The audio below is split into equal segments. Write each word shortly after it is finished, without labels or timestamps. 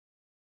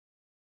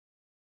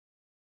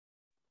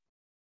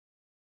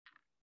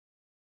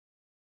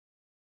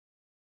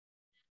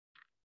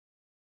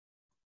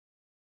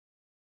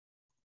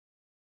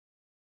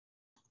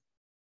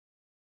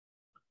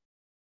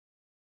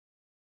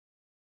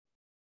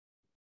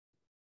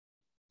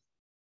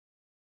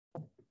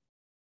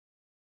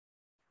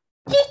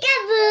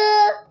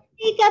Peekaboo.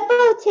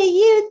 Peekaboo to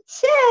you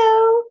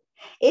too.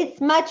 It's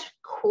much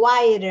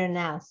quieter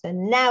now. So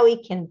now we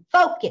can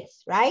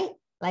focus, right?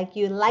 Like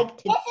you like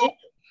to do.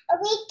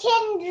 We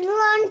can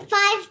run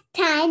 5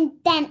 times,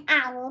 then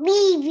I will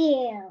leave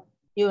you.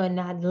 You are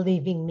not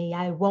leaving me.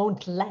 I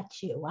won't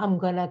let you. I'm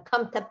going to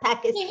come to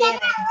Pakistan. You're gonna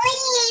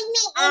leave me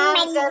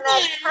I'm going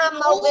to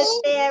come over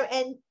there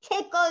and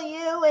tickle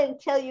you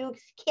until you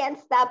can't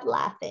stop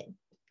laughing.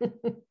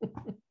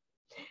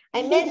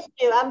 I missed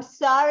you. I'm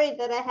sorry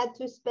that I had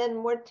to spend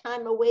more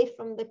time away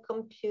from the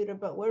computer,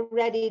 but we're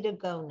ready to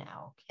go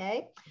now,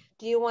 okay?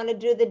 Do you want to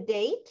do the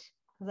date?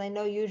 Because I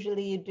know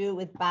usually you do it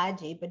with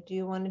Baji, but do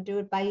you want to do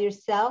it by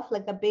yourself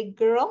like a big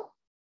girl?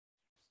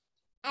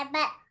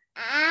 But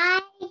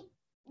I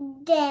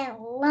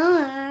didn't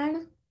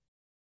learn.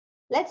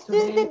 Let's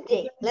do the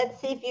date.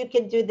 Let's see if you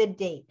can do the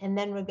date, and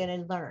then we're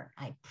going to learn.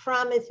 I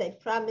promise, I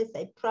promise,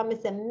 I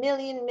promise a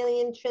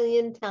million,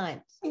 trillion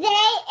times. Today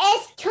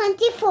is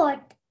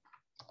 24th.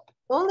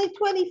 Only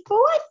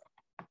 24th?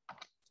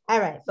 All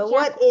right, but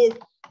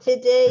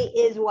today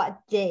is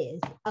what days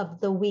of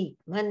the week?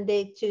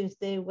 Monday,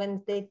 Tuesday,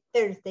 Wednesday,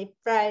 Thursday,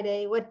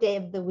 Friday. What day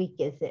of the week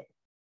is it?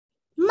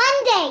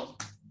 Monday.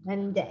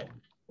 Monday.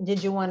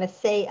 Did you want to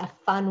say a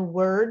fun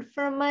word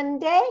for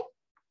Monday?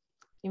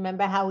 You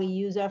remember how we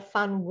use our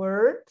fun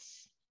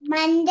words?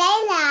 Monday,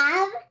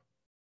 love.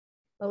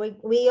 Well,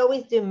 we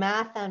always do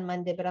math on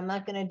Monday, but I'm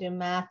not going to do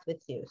math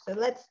with you. So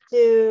let's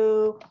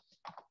do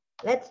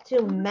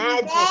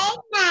magic. Monday,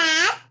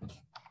 math.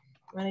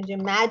 Want to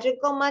do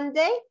magical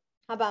Monday?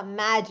 How about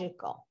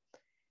magical?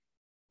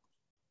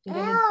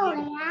 Yeah.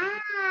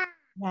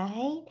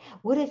 Right?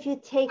 What if you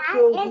take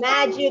your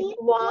magic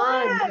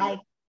wand? Like,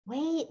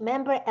 wait,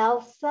 remember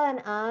Elsa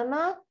and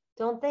Anna?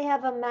 Don't they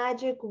have a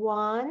magic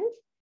wand?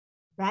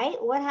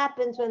 Right? What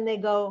happens when they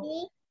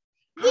go,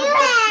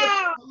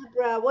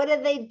 Abracadabra? What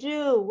do they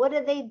do? What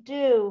do they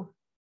do?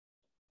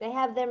 They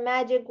have their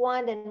magic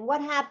wand, and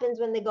what happens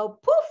when they go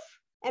poof?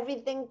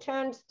 Everything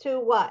turns to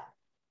what?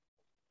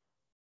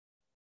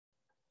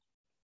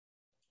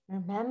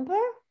 Remember?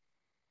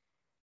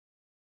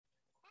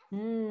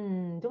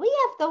 Do we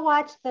have to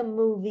watch the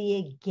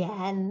movie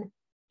again?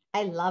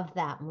 I love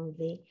that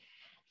movie.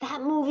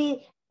 That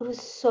movie was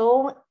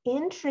so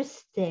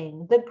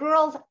interesting. The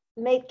girls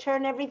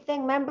turn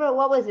everything. Remember,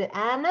 what was it?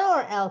 Anna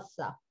or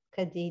Elsa?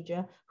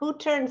 Khadija. Who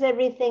turns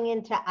everything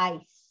into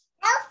ice?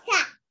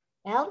 Elsa.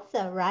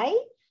 Elsa,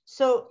 right?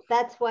 So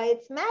that's why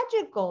it's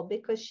magical,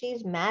 because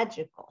she's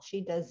magical.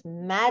 She does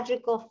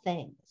magical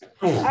things.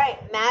 All right,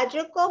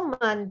 magical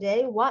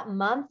Monday. What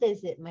month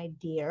is it, my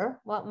dear?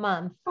 What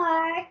month?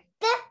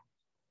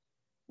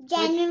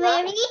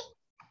 January.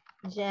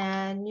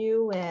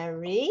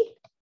 January.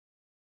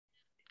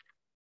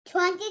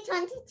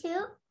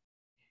 2022.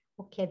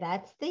 Okay,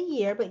 that's the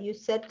year, but you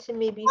said to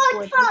me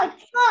before.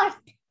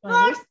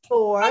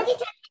 Fourth.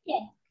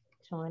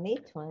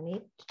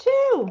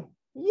 2022.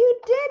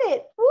 You did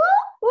it. Woo,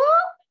 woo.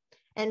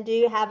 And do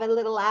you have a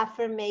little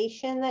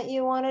affirmation that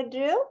you want to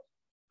do?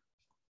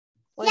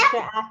 What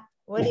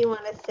do you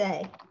want to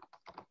say?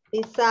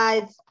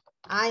 Besides,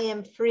 I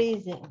am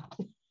freezing.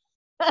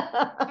 Take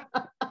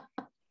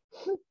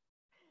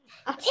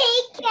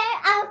care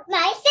of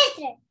my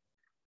sister.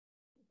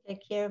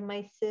 Take care of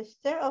my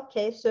sister.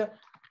 Okay, so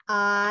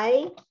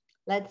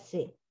let's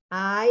see.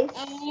 I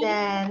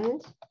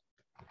send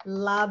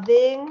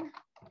loving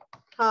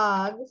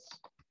hugs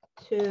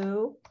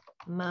to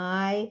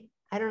my,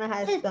 I don't know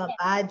how to spell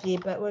Baji,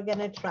 but we're going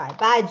to try.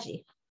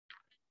 Baji.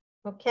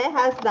 Okay,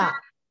 how's that?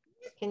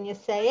 Can you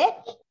say it?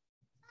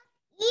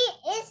 He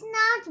is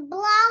not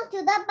belong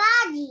to the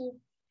body.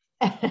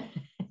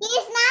 He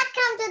is not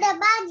come to the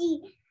body.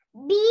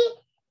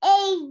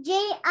 B-A-J-I.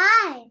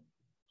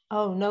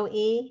 Oh, no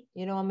E?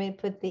 You don't want me to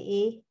put the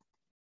E?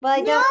 Well,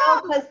 I don't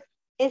know, because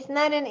it's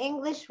not an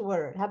English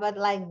word. How about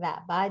like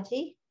that?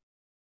 Baji?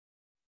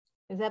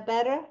 Is that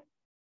better?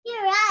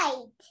 You're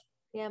right.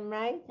 Yeah, I'm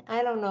right.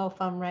 I don't know if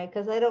I'm right,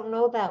 because I don't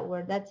know that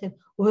word. That's in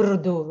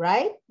Urdu,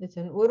 right? It's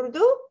in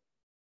Urdu?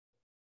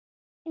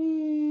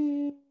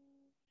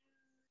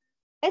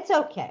 It's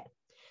okay.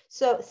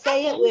 So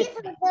say it with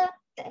me.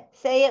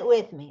 Say it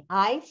with me.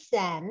 I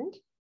send.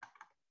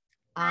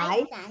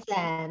 By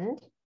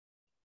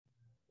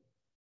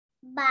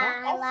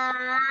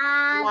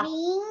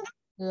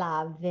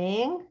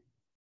loving.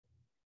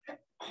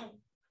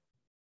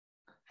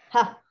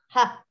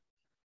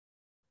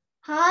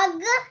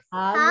 Hug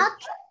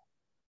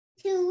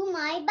to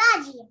my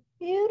body.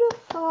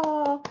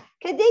 Beautiful.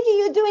 Khadija,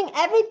 you're doing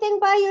everything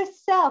by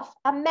yourself.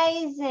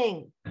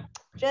 Amazing.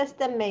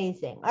 Just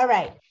amazing. All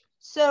right.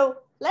 So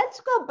let's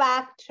go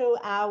back to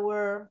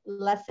our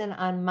lesson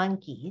on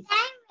monkeys.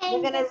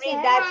 We're going to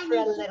read that for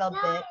a little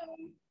bit.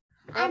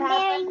 I'm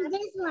wearing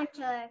this one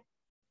shirt.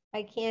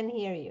 I can't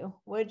hear you.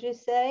 What'd you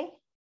say?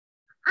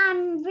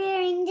 I'm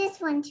wearing this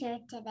one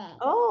shirt today.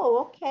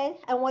 Oh, okay.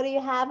 And what do you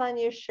have on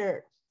your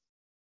shirt?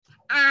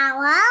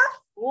 Owl.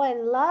 Oh, I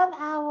love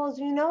owls.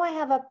 You know, I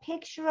have a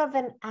picture of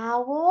an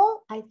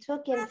owl I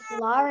took in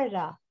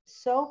Florida.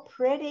 So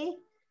pretty.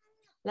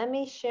 Let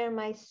me share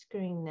my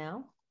screen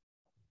now.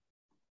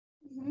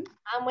 Mhm.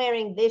 I'm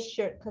wearing this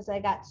shirt because I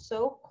got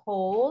so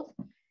cold.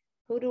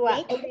 Who do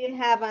you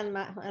have on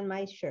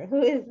my shirt?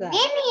 Who is that?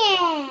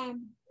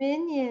 Minion.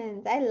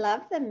 Minions. I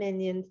love the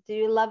Minions. Do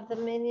you love the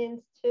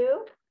Minions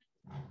too?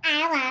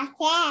 I love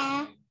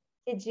that.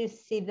 Did you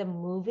see the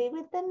movie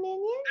with the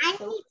Minions? I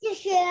need to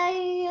show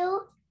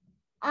you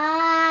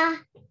a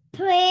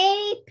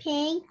pretty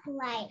pink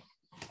light.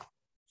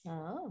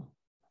 Oh,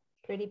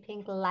 pretty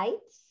pink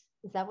lights.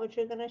 Is that what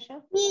you're going to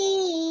show?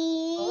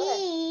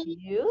 Oh, that's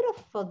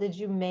beautiful. Did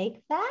you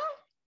make that?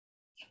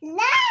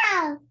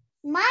 No,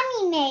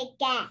 Mommy made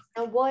that.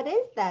 And what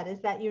is that?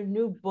 Is that your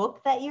new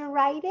book that you're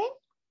writing?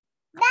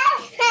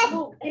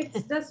 No,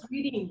 it's just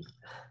reading.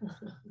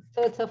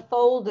 So it's a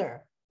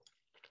folder.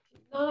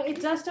 No,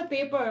 it's just a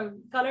paper,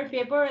 colored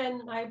paper,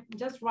 and I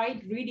just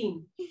write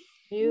reading.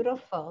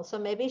 Beautiful. So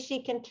maybe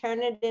she can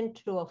turn it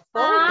into a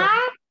folder.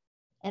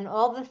 And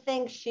all the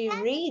things she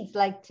reads,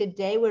 like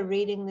today we're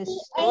reading this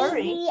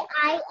story.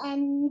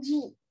 Ing.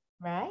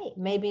 Right.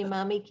 Maybe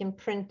Mommy can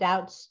print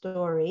out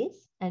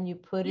stories and you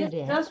put it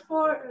in. Just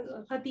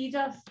for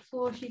Khatija,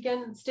 so she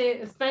can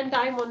spend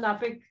time on the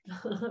epic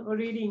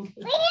reading.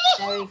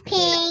 Very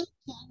cute.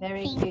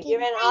 Very cute.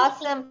 You're an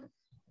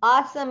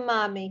awesome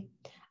mommy.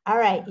 All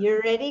right. You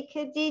ready,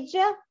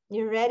 Khadija?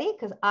 You ready?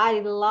 Because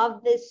I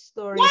love this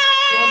story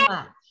so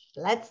much.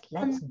 Let's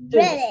do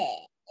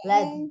it.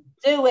 Let's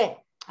do it.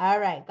 All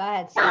right. Go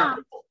ahead. Start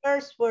with the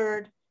first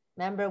word.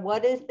 Remember,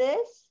 what is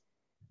this?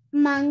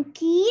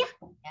 Monkey.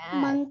 Yes.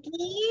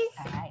 Monkeys.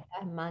 All right.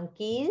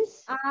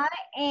 Monkeys. Are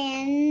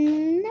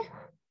in.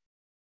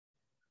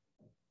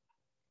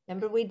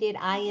 Remember, we did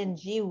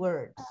ing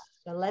words.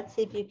 So let's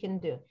see if you can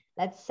do.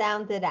 Let's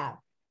sound it out.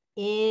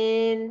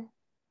 In.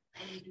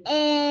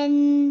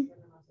 Inter.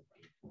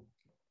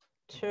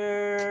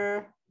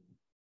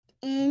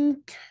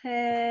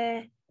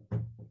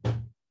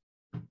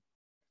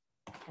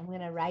 I'm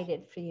going to write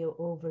it for you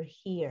over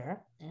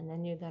here. And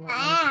then you're going to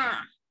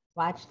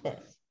watch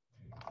this.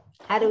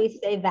 How do we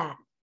say that?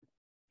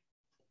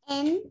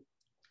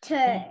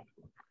 Enter.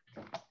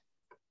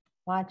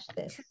 Watch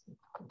this.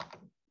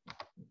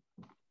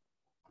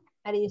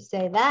 How do you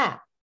say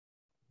that?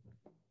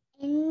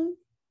 In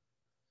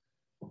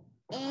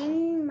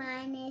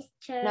minus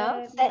ter.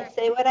 No,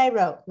 say what I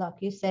wrote. Look,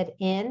 you said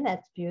in.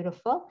 That's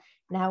beautiful.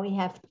 Now we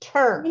have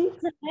ter.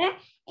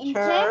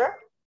 Ter.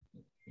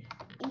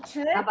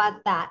 How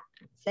about that?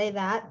 Say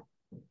that.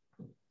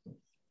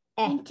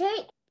 Inter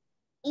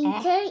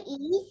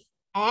is.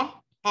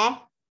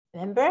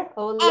 Remember?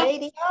 Old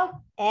lady.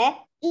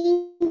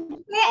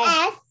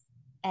 Inter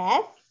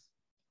S.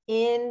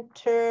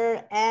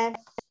 Inter S.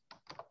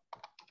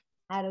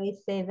 How do we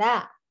say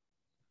that?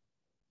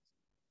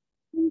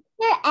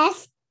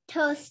 S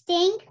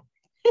toasting.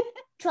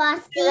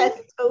 Toasting.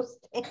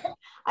 Toasting.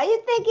 Are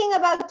you thinking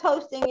about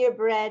toasting your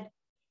bread?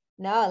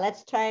 No,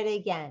 let's try it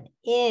again.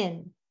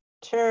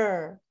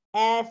 Interesting.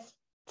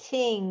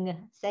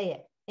 Say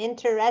it.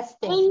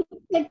 Interesting.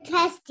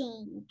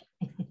 Interesting.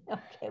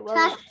 Okay, well.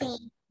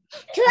 Trusting.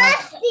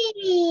 Trusting.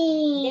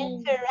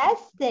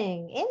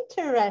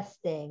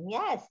 Interesting.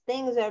 Yes,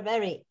 things are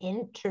very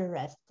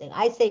interesting.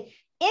 I say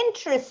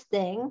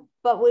interesting,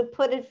 but we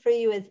put it for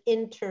you as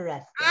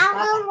interesting. I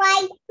will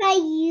write for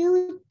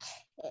you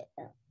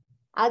too.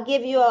 I'll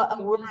give you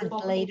a word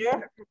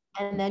later,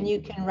 and then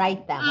you can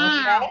write them,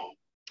 okay?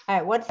 All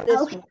right, what's this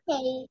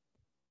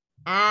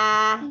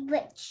one?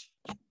 Which?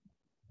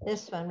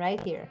 This one right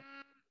here.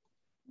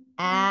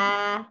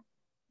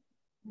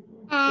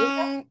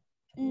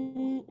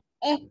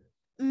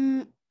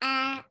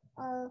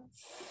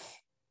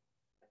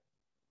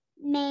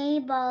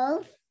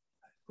 Mabel.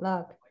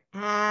 Look.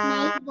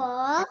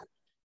 Mabel.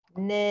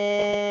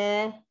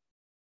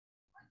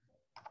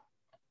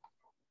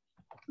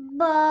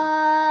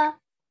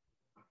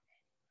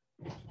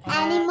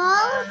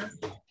 Animals.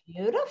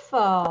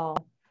 Beautiful.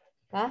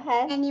 Go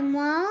ahead.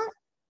 Animals.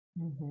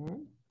 Mm-hmm.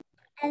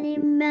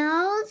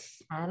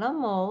 Animals.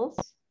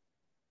 Animals.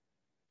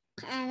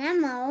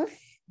 Animals.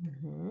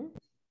 Mm-hmm.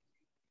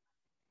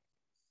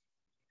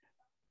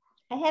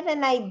 I have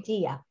an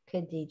idea,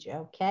 Khadija,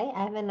 okay?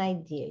 I have an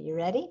idea. You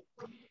ready?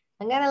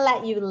 I'm going to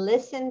let you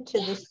listen to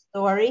the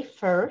story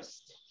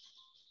first,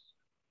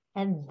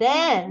 and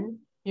then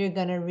you're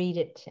going to read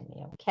it to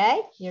me,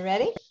 okay? You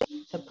ready?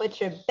 So put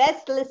your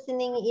best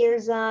listening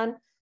ears on,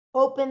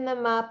 open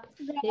them up.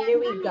 Here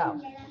we go.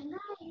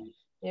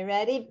 You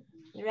ready?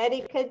 You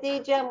ready,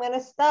 Khadija? I'm going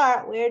to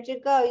start. Where'd you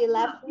go? You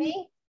left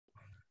me?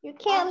 You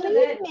can't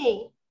leave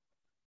me.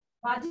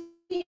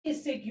 Baji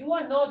is sick. You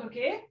are not,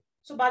 okay?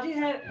 So Baji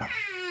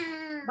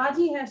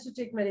has to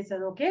take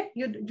medicine, okay?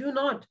 You do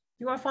not.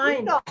 You are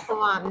fine. You don't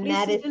want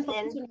medicine.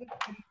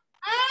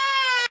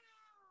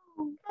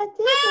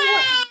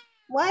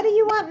 Why do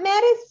you want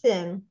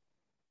medicine?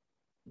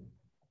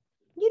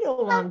 You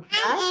don't want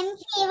that.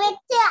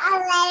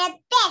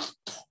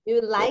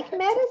 You like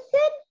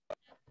medicine?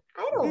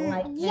 I don't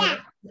like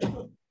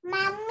medicine.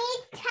 Mommy,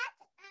 touch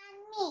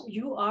on me.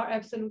 You are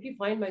absolutely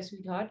fine, my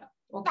sweetheart.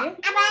 Okay?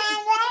 But I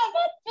have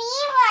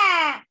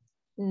fever.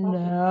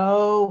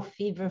 No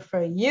fever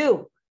for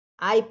you.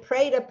 I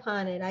prayed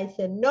upon it. I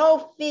said,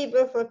 no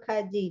fever for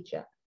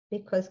Khadija,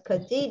 because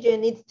Khadija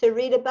needs to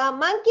read about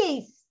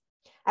monkeys.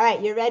 All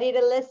right, you ready to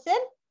listen?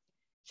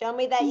 Show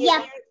me that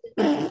you're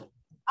here.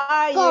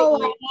 Are Go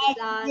your ears ahead,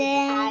 on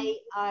then. tight?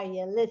 Are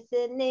you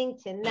listening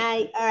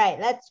tonight? All right,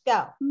 let's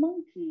go.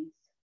 Monkeys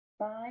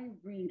by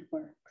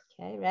Reedworks.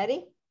 Okay,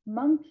 ready?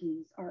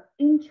 Monkeys are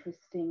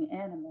interesting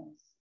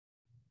animals.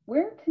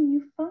 Where can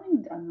you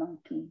find a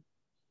monkey?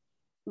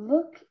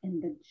 Look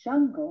in the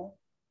jungle,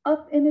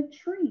 up in a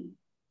tree.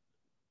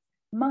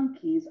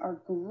 Monkeys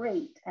are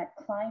great at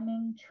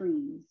climbing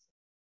trees.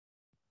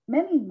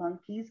 Many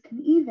monkeys can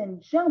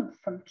even jump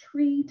from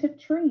tree to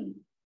tree.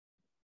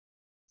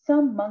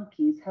 Some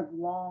monkeys have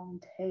long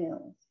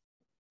tails.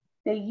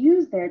 They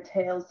use their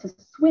tails to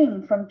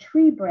swing from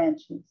tree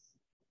branches.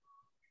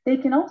 They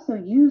can also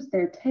use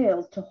their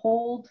tails to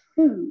hold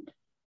food.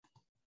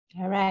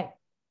 All right.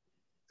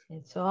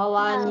 It's all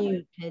on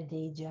you,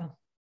 Khadija.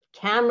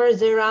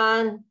 Cameras are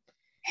on.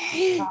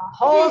 The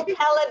whole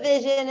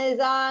television is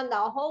on. The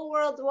whole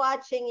world's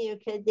watching you,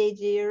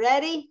 Khadija. You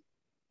ready?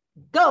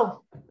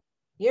 Go.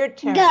 Your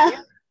turn. Go.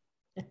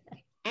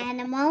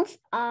 Animals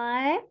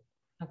are.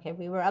 Okay,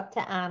 we were up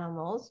to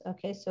animals.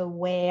 Okay, so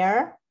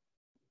where?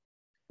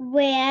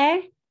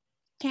 Where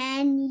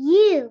can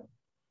you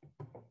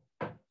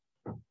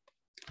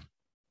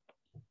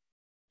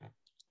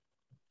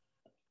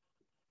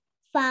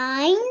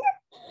find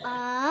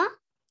a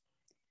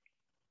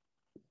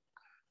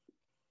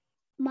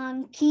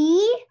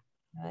monkey?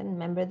 Good.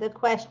 Remember the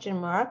question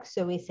mark.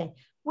 So we say,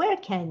 where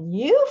can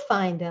you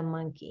find a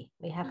monkey?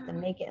 We have to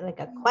make it like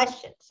a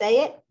question.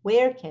 Say it.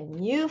 Where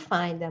can you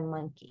find a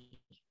monkey?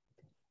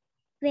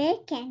 Where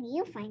can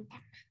you find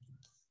them?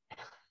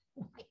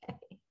 Okay.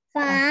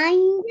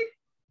 Find.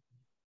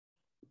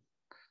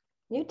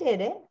 You did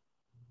it.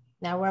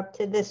 Now we're up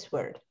to this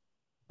word.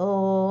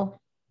 Oh.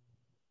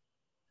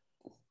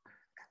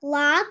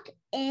 Look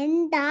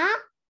in the.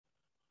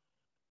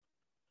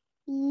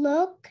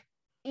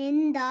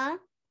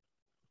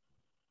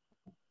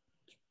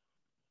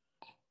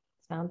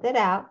 Sound it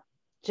out.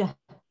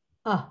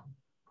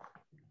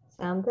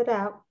 Sound it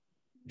out.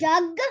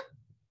 Jug.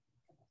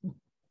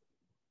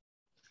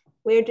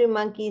 Where do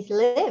monkeys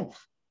live?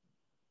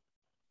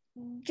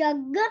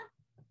 Jug.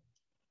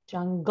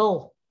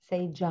 Jungle.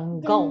 Say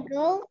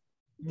jungle.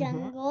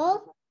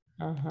 Jungle.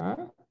 Uh-huh.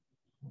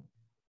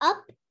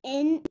 Up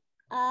in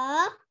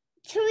a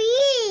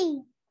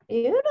tree.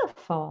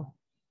 Beautiful.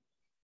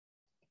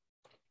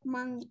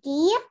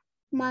 Monkeys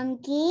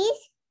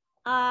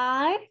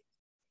are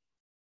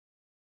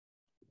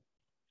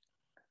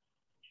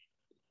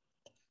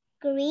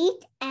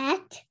great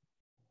at.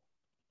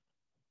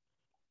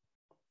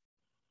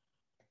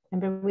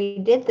 Remember, we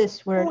did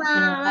this word.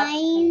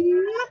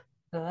 Climb.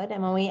 Good.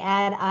 And when we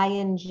add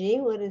ing,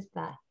 what is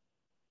that?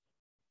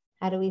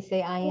 How do we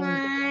say ing?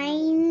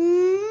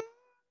 Climb.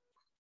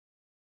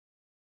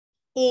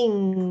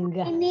 Ing.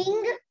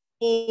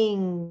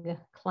 Ing.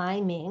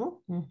 Climbing.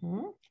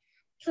 Mm-hmm.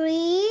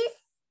 Trees.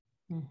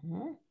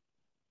 Mm-hmm.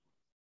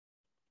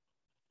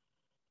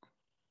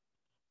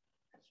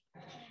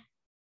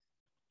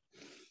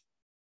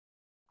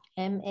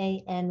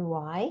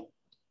 M-A-N-Y.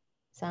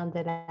 Sound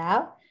it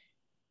out.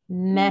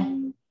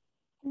 Meh.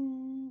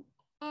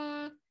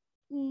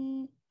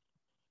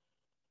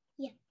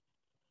 Yeah.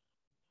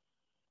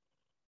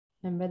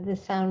 Remember the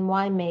sound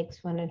Y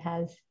makes when it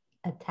has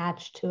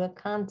attached to a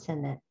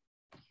consonant.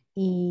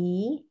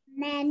 E.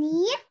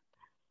 Many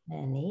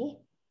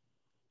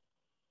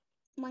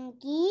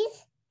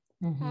monkeys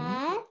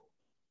have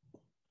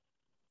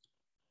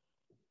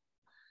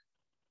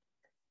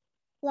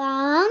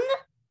long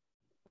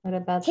What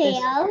about tails.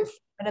 this?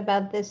 What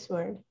about this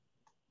word?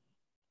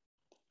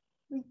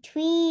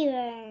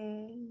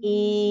 Retriever.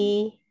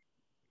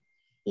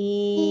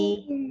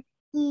 Even.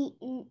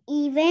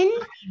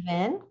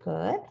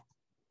 Good.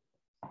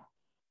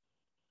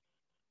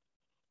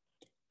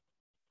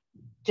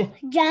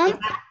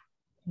 Jump.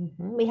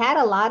 We had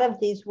a lot of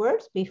these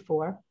words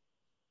before.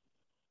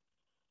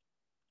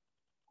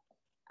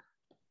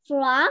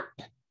 Flop.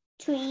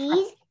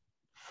 Trees.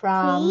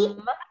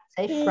 From.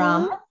 Say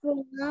from.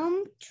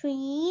 From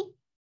tree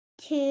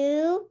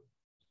to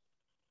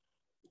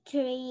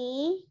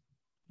tree.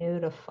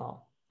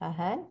 Beautiful. Go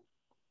ahead.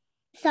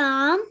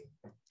 Some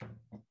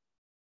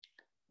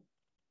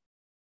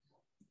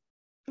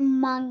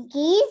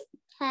monkeys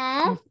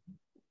have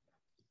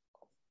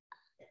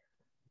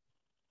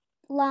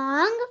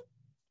long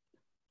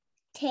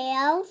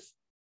tails.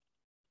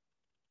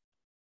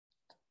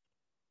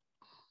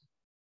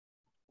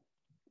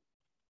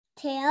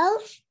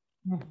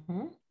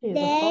 Beautiful.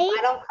 I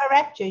don't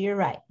correct you. You're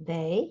right.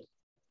 They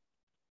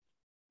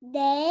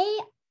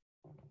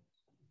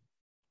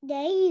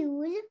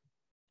use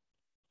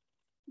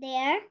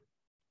their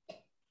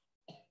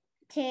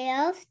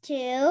tails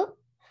to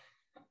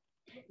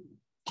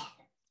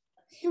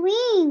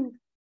swing.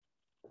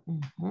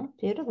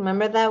 Beautiful.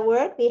 Remember that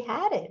word? We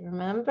had it.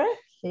 Remember?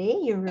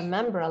 See, you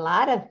remember a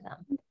lot of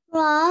them.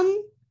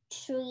 From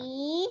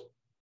tree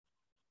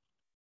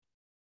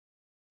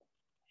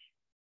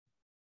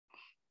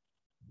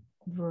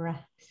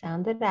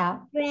Sound it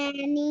out.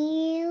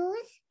 Brownies.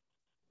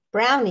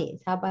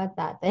 Brownies. How about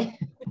that?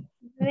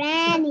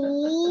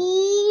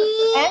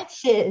 Brownies.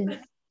 Branches.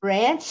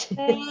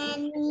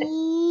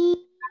 Brownies.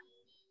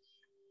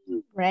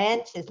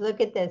 Branches.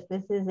 Look at this.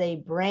 This is a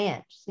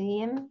branch. See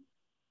him?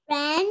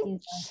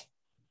 Branch.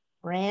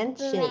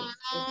 Branches.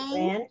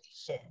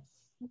 Branches.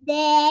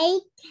 They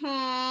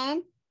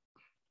can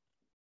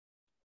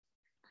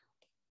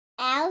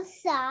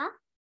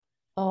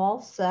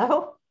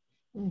Also.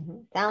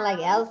 Sound like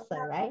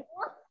Elsa, right?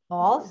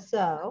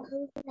 Also.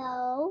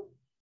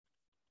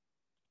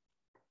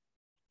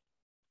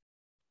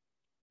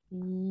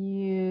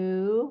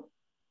 You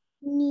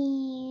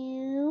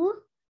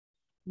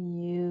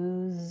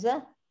use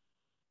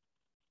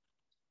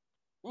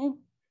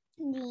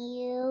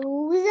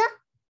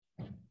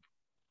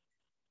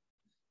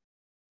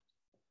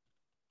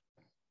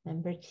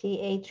remember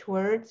TH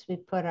words, we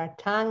put our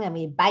tongue and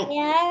we bite.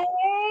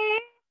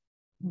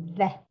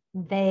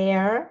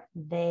 Their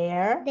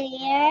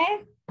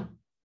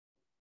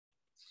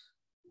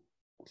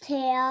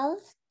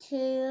tails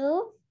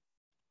to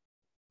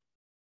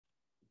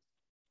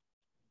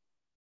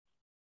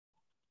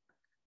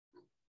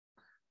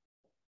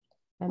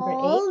remember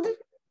hold. H?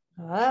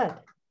 Good.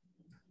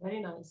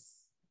 Very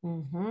nice.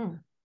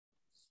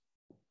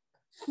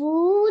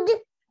 Food.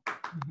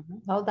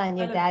 Hold on,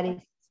 your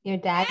daddy's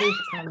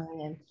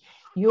coming in.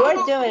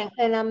 You're doing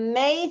an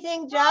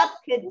amazing job,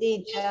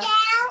 Khadija.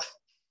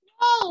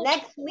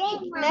 Next week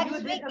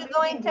you're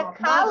going to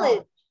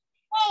college.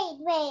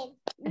 Wait.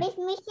 Miss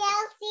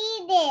Michelle,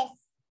 see this.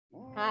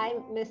 Hi,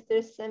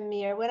 Mr.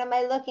 Samir. What am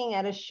I looking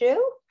at? A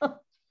shoe?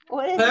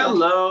 What is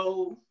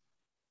Hello.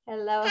 it?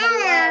 Hello.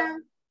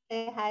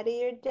 Say hi to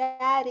your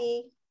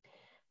daddy.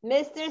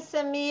 Mr.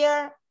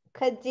 Samir,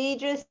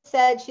 Khadija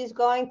said she's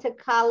going to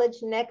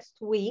college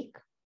next week.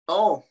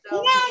 Oh.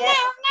 So No.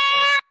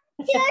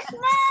 Too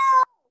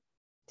small.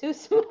 Too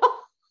small.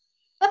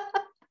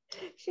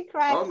 She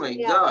cried. Oh my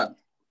God.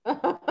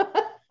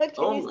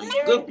 Can you see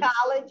her in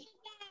college?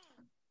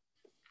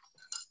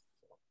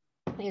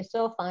 You're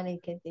so funny,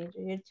 Khadija.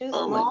 You're too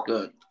small. Oh my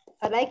God.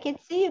 But I can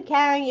see you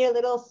carrying your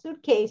little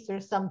suitcase or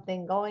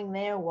something, going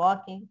there,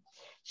 walking.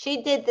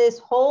 She did this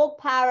whole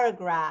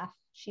paragraph.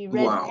 She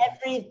read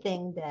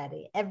everything,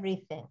 Daddy,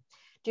 everything.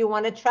 Do you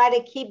want to try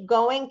to keep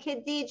going,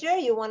 Khadija?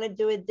 You want to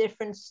do a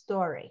different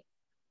story?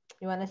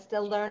 You want to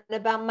still learn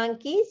about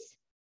monkeys?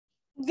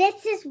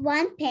 This is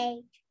one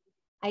page.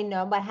 I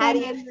know, but how do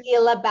you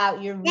feel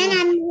about your Then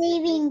I'm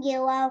leaving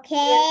you, okay?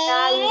 You're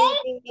not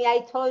leaving me. I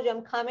told you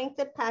I'm coming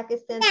to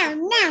Pakistan.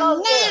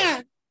 No.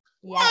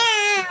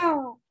 Yes.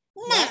 No,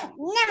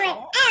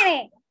 ever.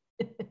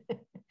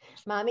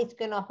 Mommy's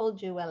going to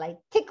hold you while I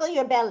tickle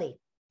your belly.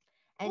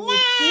 And your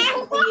teeth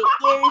and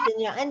your ears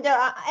and your under,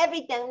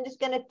 everything. I'm just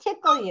going to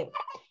tickle you.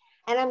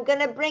 And I'm going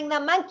to bring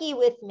the monkey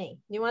with me.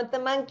 You want the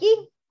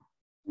monkey?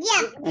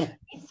 Yeah.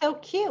 He's so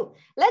cute.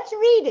 Let's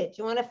read it.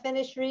 You want to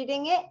finish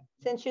reading it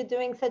since you're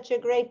doing such a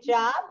great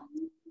job?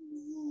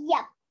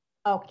 Yep.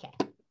 Okay.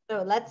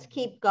 So let's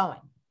keep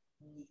going.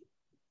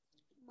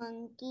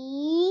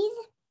 Monkeys.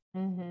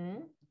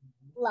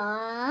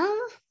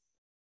 Long.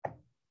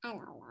 I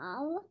don't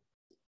know.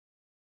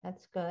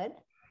 That's good.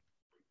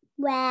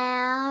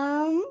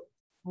 Warm.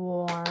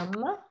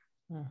 Wow,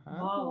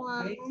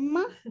 great.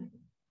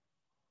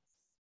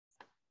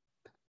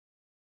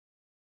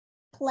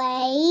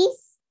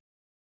 Place.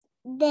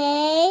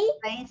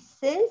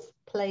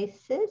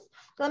 Places.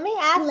 Let me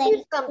ask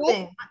you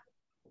something.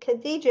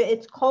 Khadija,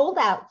 it's cold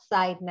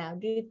outside now.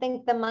 Do you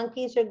think the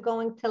monkeys are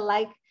going to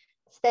like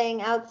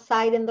staying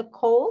outside in the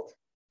cold?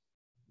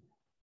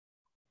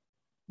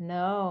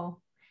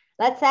 No.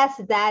 Let's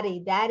ask Daddy.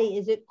 Daddy,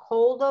 is it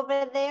cold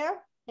over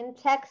there in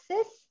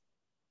Texas?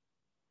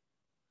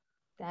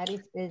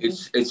 Daddy's busy.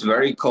 It's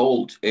very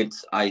cold.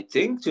 I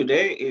think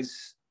today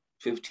is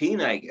 15,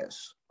 I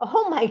guess.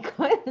 Oh my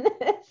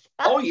goodness.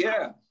 Oh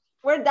yeah.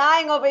 We're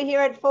dying over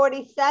here at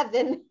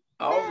 47.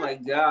 Oh my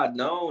God.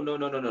 No.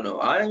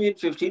 I mean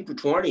 15 to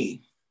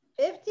 20.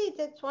 50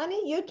 to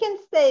 20? You can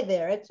stay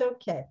there. It's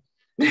okay.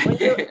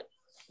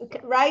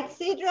 Right,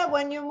 Cedra?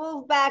 When you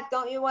move back,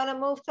 don't you want to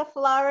move to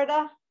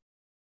Florida?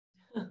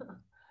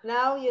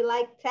 No, you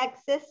like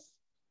Texas?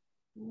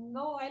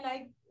 No, I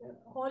like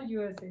whole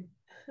USA.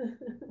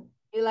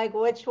 You like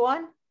which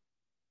one?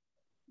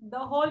 The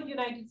whole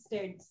United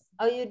States.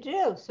 Oh, you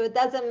do? So it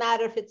doesn't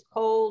matter if it's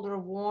cold or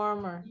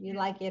warm or you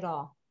like it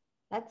all.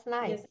 That's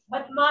nice. Yes,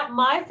 but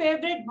my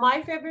favorite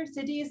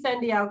city is San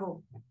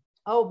Diego.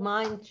 Oh,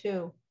 mine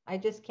too. I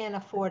just can't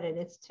afford it.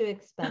 It's too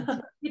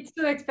expensive. It's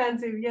too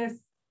expensive,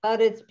 yes. But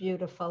it's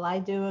beautiful. I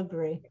do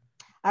agree.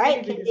 All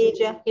right,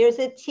 Khadija, here's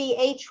a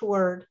TH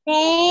word.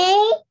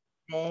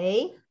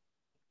 They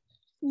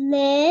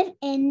live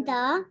in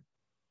the.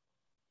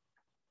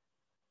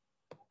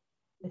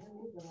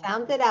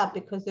 Sound it out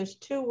because there's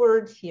two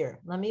words here.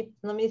 Let me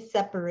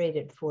separate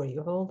it for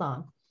you. Hold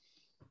on.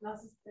 I'm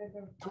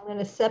going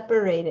to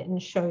separate it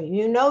and show you.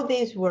 You know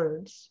these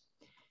words,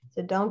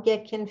 so don't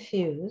get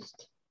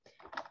confused.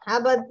 How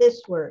about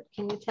this word?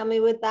 Can you tell me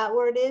what that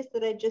word is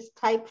that I just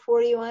typed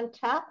for you on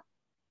top?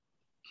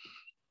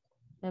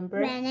 Remember?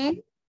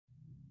 Brennan.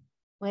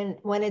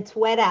 When it's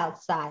wet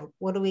outside,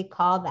 what do we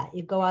call that?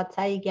 You go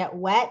outside, you get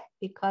wet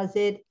because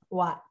it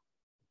what?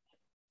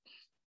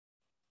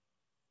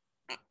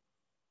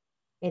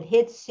 It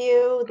hits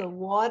you, the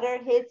water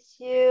hits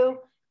you,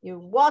 you're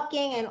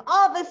walking, and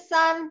all of a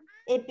sudden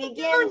it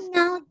begins. I don't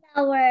know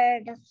the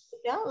word.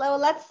 Yeah, well,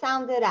 let's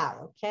sound it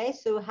out, okay?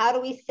 So how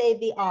do we say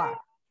the R?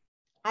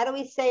 How do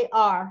we say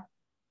R?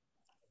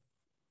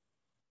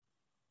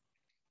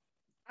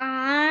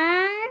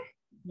 R.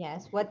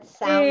 Yes, what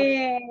sound?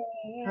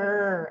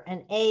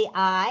 And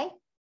AI,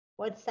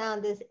 what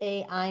sound does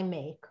AI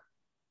make?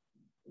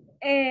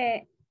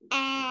 A.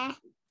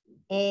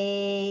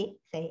 A,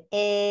 say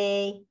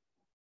A.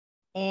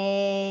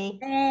 A.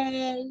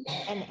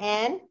 And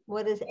N,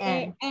 what is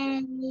N?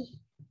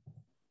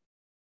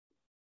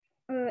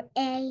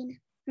 Rain.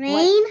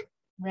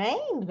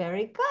 Rain,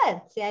 very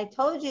good. See, I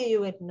told you you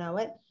would know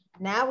it.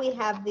 Now we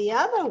have the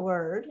other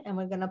word and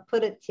we're gonna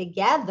put it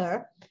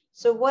together.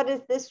 So what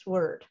is this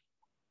word?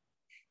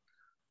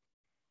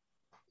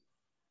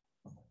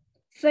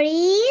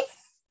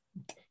 Freeze.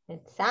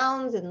 It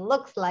sounds and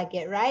looks like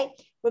it, right?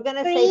 We're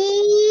gonna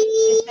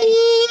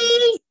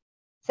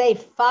say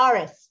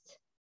forest.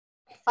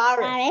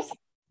 Forest.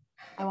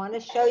 I want to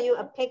show you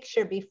a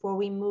picture before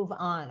we move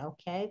on,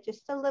 okay?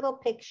 Just a little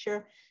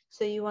picture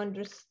so you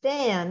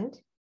understand.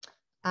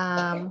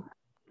 Hang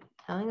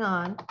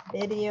on,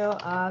 video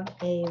of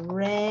a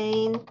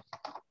rainforest.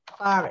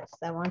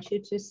 I want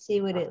you to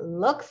see what it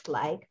looks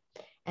like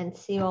and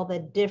see all the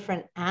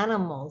different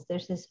animals.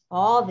 There's just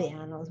all the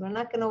animals. We're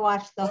not going to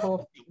watch the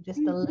whole thing, just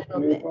a little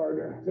bit.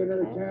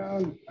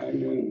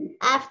 Okay.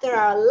 After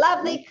our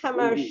lovely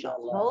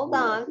commercial, hold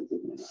on,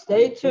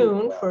 stay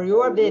tuned for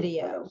your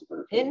video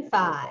in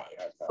 5,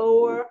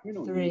 4,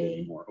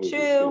 3,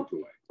 2,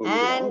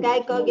 and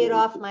Geico, get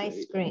off my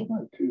screen.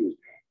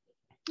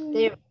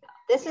 There.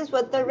 This is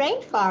what the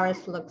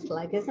rainforest looks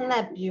like. Isn't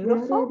that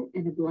beautiful?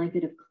 And a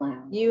blanket of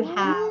clouds. You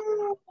have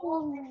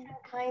all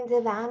different kinds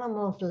of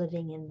animals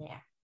living in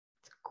there.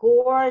 It's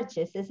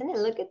gorgeous, isn't it?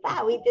 Look at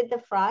that. We did the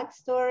frog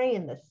story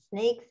and the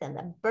snakes and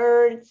the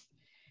birds.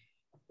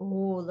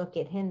 Oh, look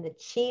at him, the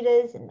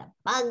cheetahs and the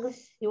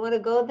bugs. You want to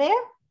go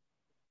there?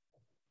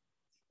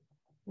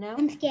 No?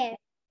 I'm scared.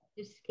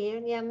 You're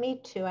scared? Yeah, me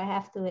too. I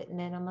have to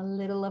admit, I'm a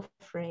little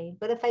afraid.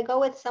 But if I go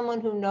with someone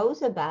who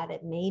knows about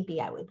it,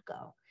 maybe I would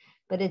go.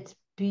 But it's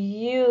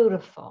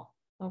beautiful,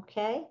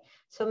 okay?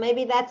 So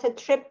maybe that's a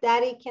trip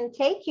Daddy can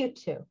take you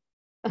to.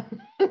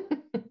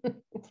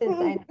 Since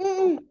I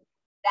know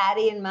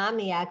Daddy and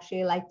Mommy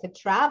actually like to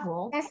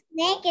travel. The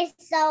snake is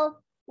so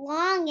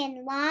long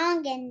and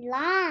long and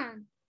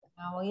long.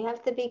 Oh, well, you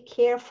have to be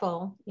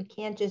careful. You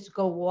can't just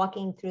go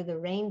walking through the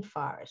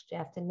rainforest. You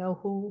have to know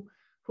who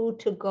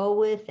to go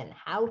with and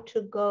how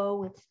to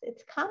go.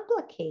 It's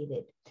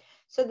complicated.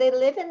 So they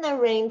live in the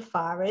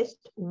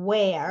rainforest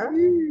where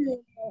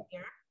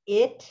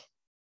it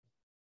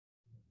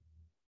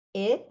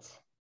is.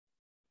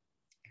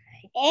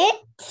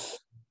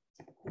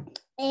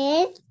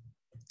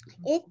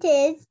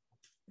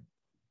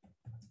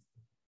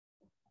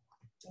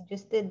 You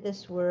just did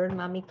this word.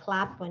 Mommy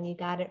clapped when you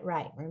got it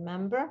right.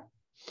 Remember?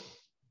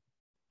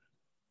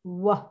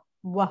 Wah,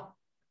 wah.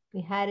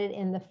 We had it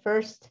in the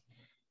first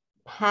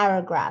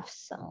paragraph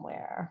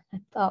somewhere. I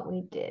thought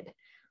we did.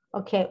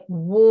 Okay,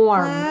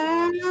 warm.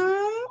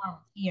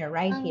 Here,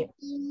 right here.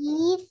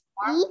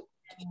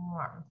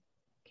 Warm.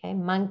 Okay,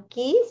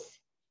 monkeys.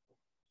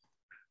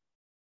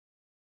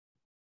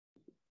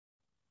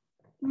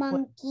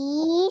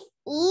 Monkeys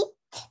Eat.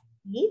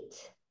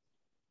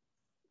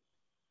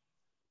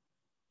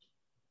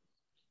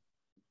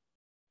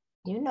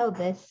 You know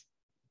this.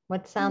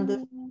 What sound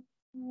is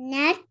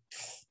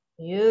nuts.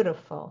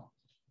 Beautiful.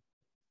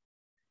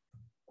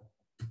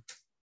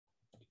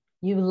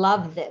 You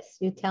love this.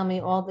 You tell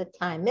me all the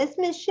time, Miss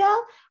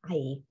Michelle, I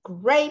eat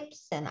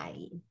grapes and I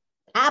eat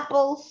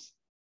apples.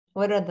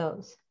 What are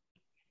those?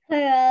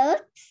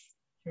 Fruits.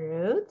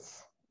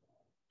 Fruits.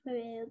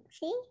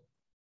 Fruitsy.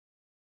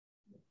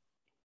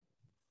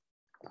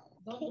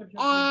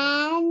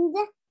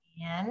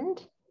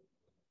 And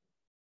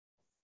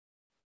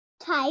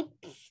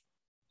types.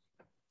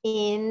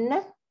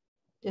 In.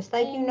 Just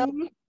like you know,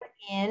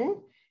 in.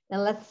 Now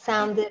let's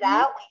sound it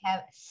out. We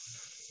have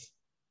S,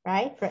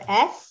 right? For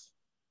S.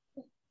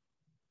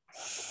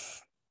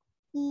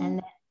 And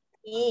then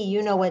E,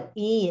 you know what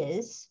E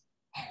is.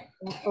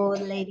 Oh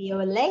lady,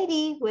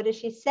 what does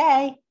she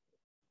say?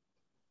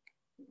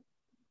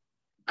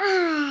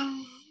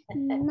 What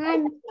does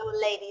old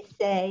lady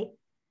say?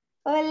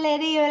 Oh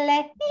lady,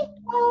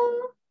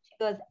 oh. She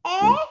goes,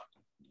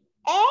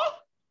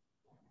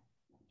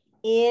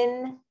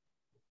 Insect.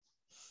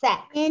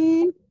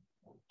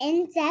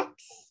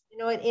 Insects. You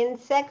know what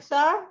insects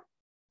are?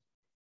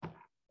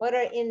 What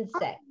are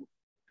insects?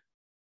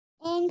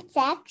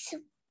 Insects.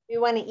 You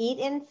want to eat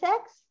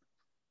insects?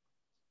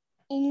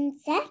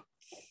 Insects?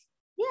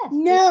 Yes.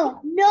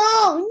 No,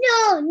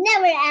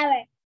 never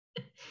ever.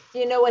 Do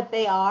you know what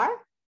they are?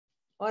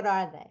 What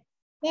are they?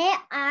 They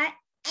are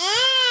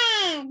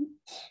ants.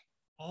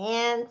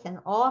 Ants and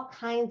all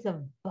kinds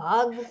of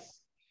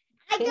bugs.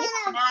 I Can you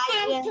don't know ants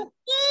to imagine?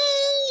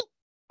 eat.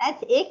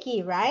 That's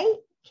icky, right?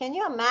 Can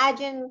you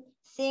imagine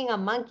seeing a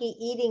monkey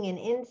eating an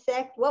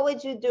insect? What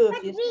would you do if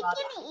But you we saw that?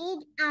 can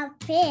eat a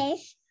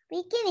fish.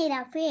 We can eat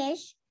a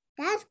fish.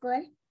 That's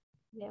good.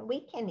 Yeah,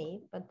 we can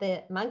eat, but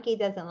the monkey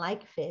doesn't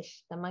like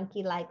fish. The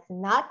monkey likes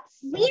nuts.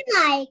 We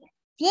like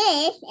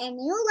fish, and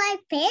you like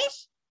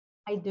fish?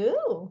 I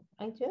do,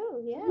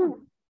 yeah.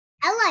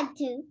 I like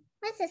to.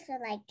 My sister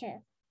like to.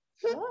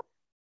 Good.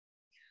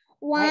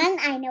 One,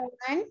 Right. I know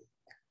one.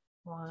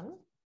 One.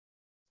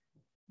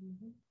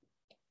 Mhm.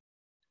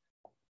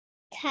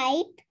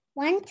 Type.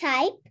 One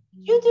type.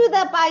 You do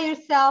that by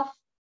yourself.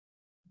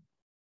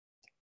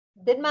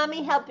 Did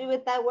mommy help you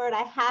with that word?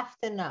 I have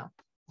to know.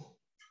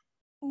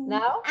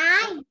 No?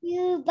 I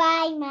do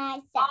by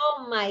myself.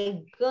 Oh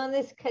my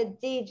goodness,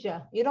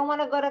 Khadija. You don't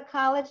want to go to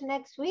college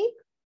next week?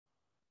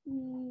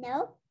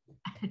 No.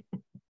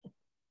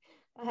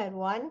 I had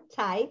one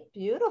type.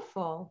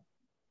 Beautiful.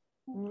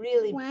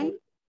 Really One.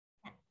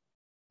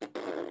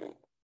 beautiful.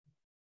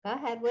 Go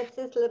ahead. What's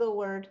this little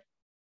word?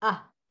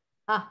 Ah.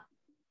 Of.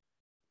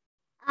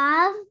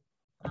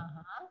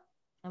 Uh-huh.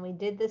 And we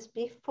did this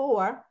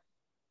before.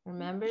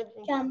 Remember?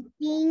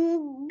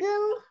 Jumping.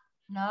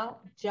 No,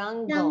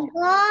 jungle. Jungle.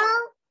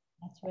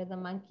 That's where the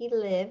monkey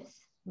lives.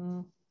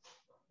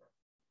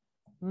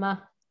 Ma.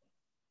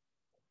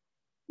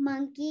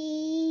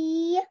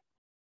 Monkey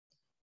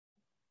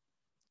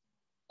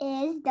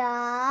is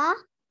the.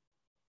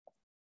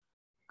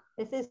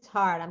 This is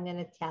hard, I'm going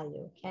to tell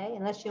you, okay?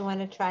 Unless you want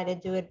to try to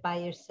do it by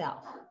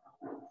yourself.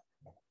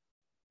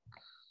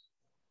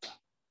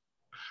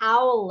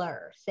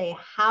 Howler. Say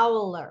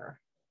howler.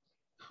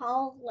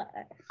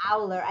 Howler.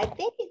 Howler. I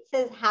think it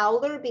says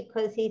howler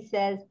because he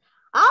says,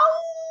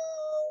 ow!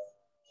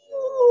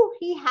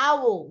 He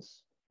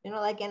howls. You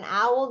know, like an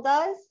owl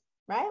does,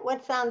 right?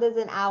 What sound does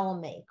an owl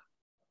make?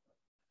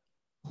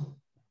 Do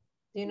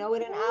you know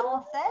what an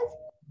owl says?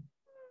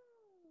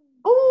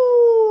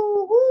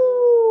 Ooh,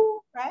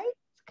 ooh, right?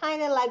 It's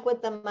kind of like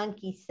what the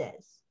monkey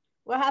says.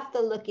 We'll have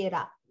to look it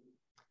up.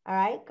 All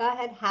right, go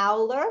ahead,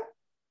 howler.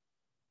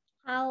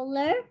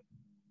 Howler.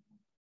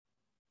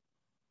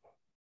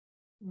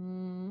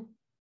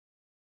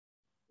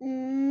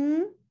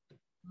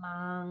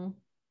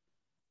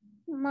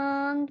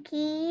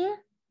 Monkey.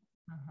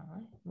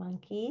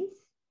 Monkeys.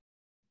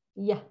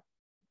 Yeah.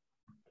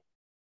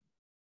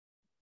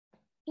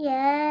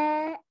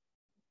 Yeah.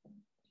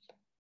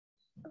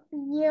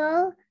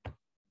 You.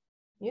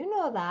 You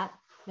know that,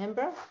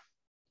 remember?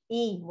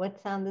 E,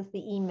 what sound does the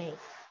E make?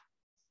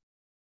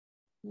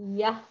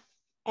 Yeah,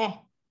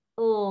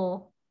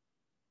 oh.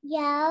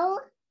 Yo.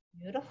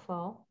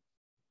 Beautiful.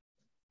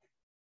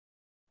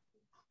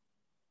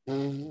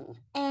 And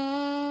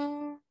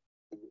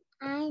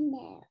I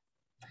know.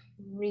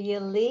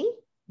 Really,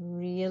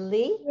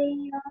 really,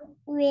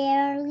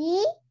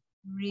 Really.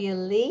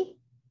 really.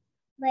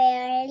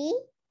 Really.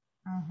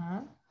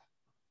 Uh-huh.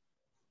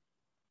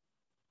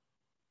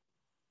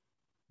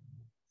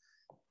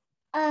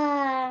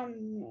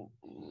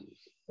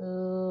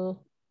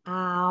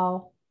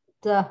 Ow,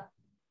 the,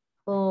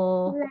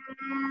 oh.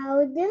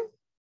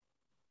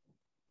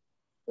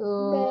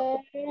 Loud.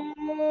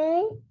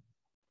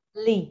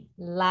 Very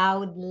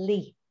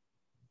Loudly.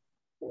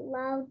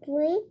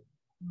 loudly.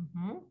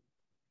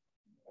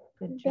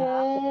 Good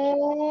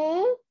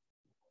job.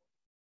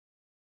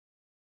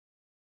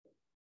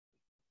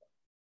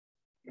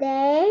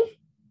 They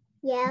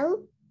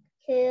yell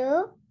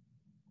to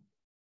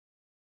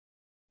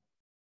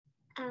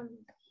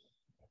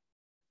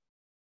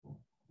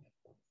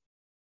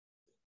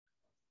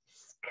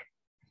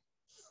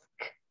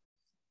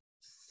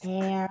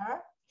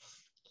Scare,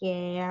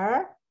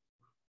 scare.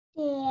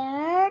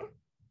 scared.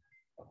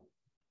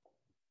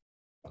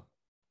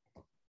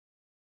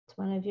 It's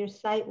one of your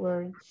sight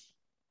words.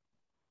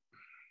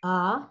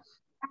 Owl.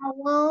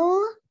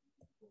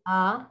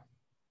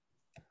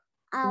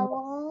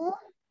 Owl.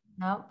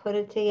 No, put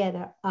it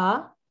together.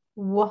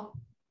 W,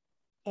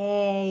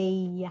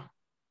 a.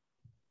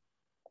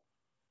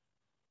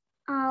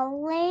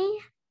 Away.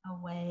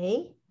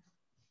 Away.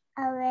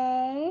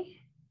 Away.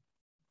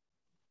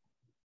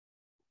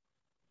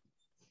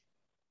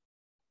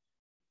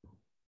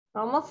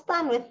 We're almost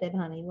done with it,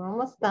 honey. We're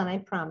almost done. I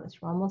promise.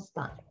 We're almost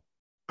done.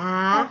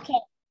 Ah. Okay.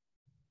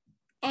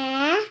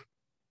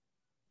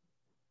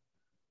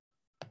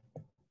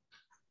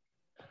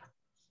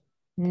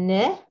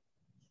 Ne.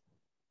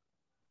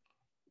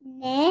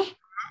 Ne.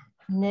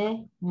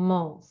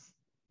 Animals.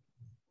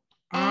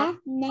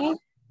 Animal.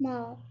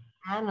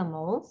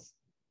 Animals.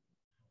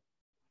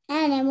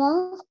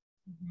 Animal.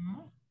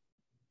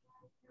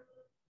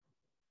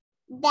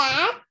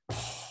 That.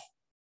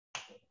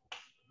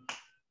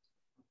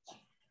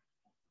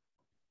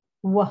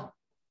 W.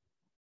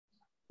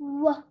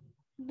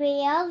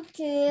 Will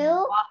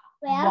to.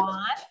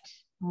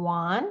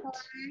 Want.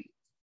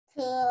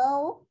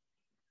 To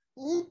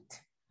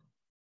eat.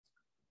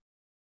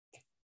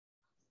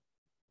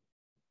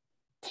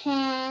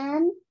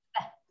 can,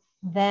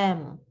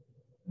 them.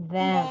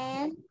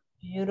 them,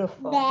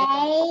 Beautiful.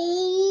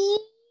 they,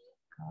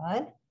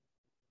 Good.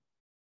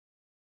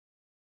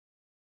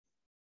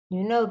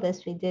 You know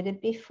this, we did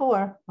it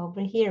before.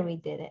 Over here we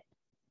did it.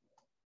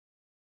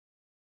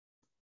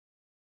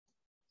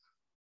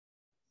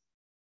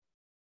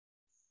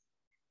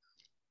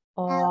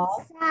 All,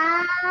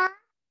 Elsa,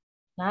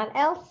 not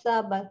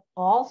Elsa, but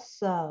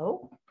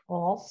also.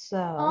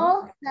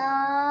 also,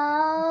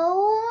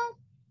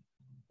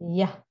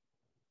 Yeah.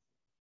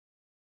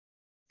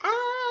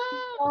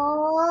 Ah.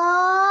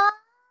 or,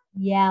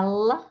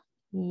 Yell.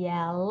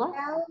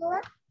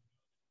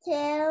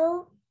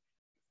 to,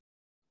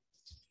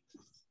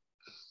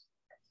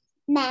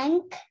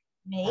 make,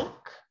 Make.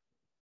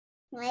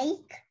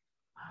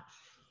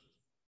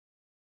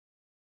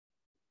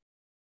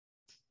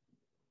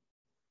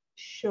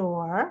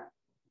 Sure.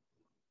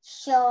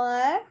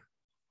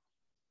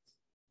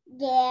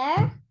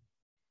 there,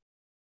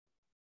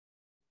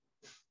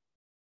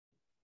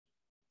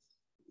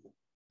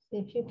 See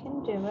if you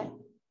can do it.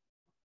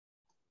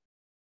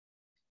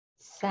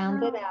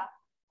 Sound it out.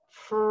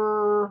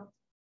 Fr,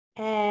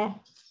 eh,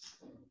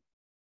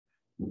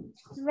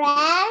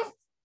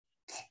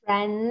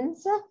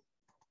 friends,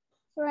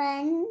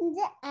 friends,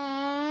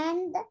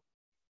 and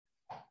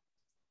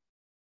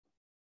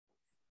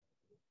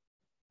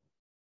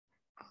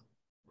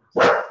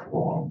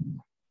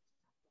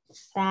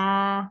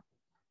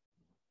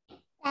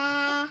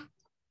fa,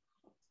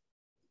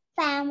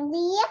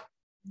 family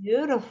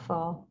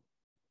beautiful,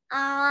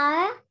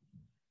 are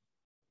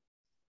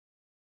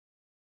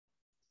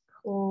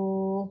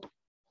cool,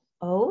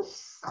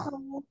 os,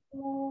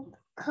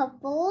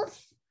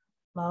 couples,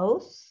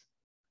 los,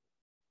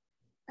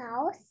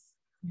 spouse.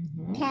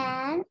 mhm,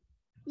 Can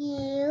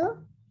you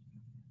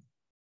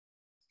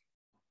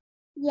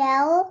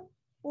yell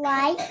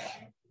like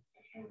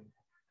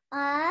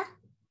a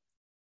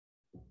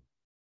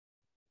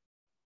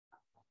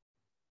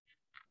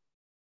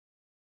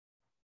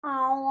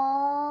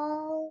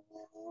owl?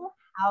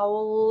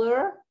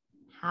 howler,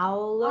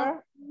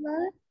 Howler,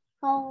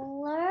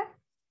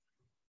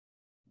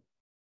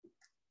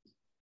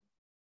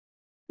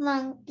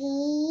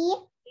 monkey,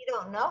 We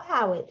don't know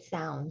how it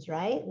sounds,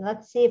 right?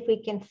 Let's see if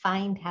we can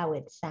find how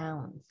it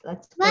sounds.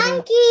 Let's put in-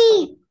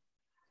 monkey.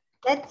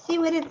 Let's see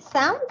what it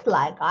sounds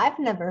like. I've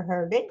never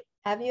heard it.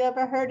 Have you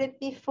ever heard it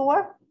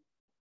before?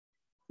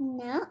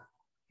 No,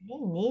 Me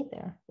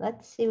neither.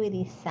 Let's see what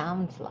he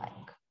sounds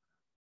like.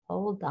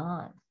 Hold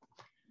on.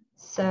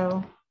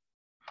 So,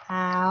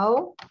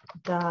 how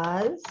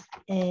does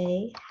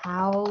a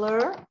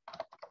howler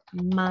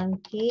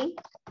monkey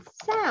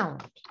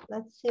sound?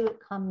 Let's see what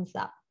comes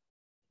up.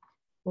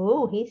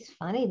 Oh, he's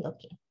funny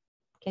looking.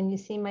 Can you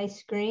see my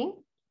screen?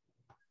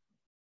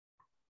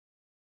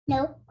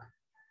 nope.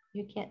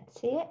 You can't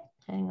see it?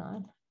 Hang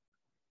on.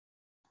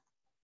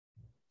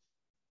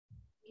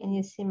 Can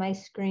you see my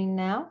screen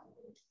now?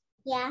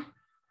 Yeah,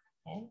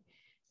 Okay.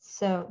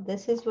 So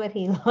this is what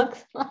he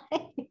looks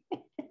like.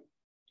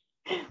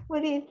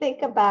 What do you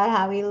think about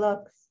how he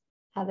looks?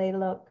 How they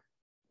look?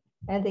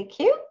 Are they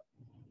cute?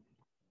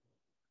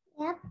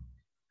 yep.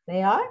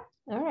 They are?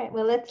 All right,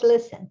 well, let's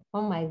listen.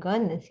 Oh my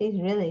goodness, he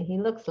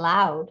looks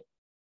loud.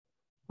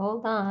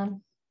 Hold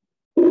on.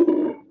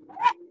 It's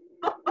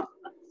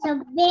a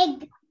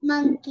big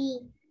monkey.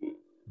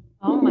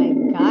 Oh my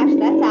gosh,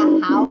 that's a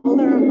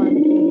howler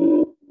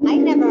monkey. I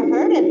never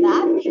heard of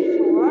that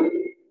before.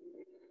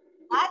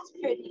 That's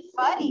pretty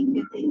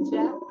funny,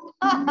 Khadija.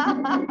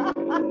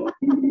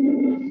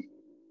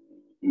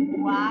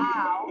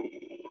 Wow.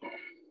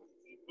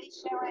 They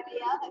show any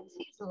others.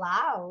 He's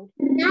loud.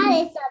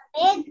 That is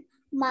a big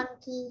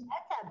monkey.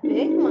 That's a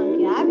big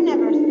monkey. I've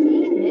never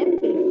seen him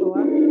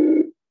before.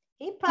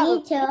 He Me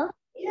probably too.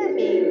 scare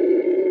me.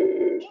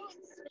 He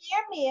would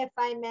scare me if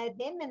I met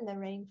him in the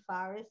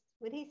rainforest.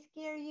 Would he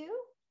scare you?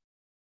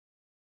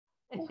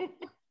 What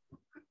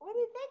do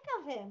you think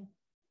of him?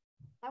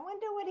 I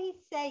wonder what he's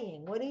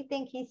saying. What do you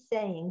think he's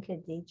saying,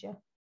 Khadija?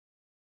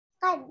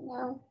 I don't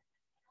know.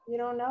 You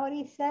don't know what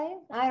he's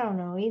saying? I don't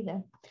know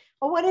either.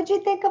 Well, what did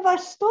you think of our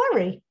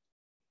story?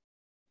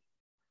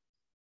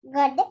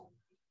 Good.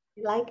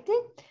 You liked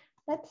it?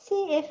 Let's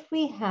see if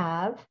we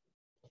have.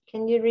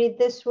 Can you read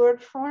this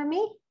word for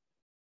me?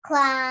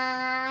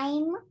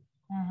 Climb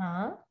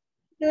Uh-huh.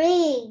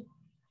 tree.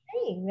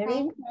 Hey, very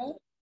Climb good. tree.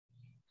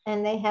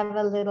 And they have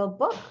a little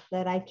book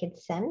that I could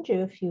send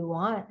you if you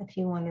want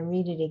to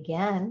read it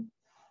again.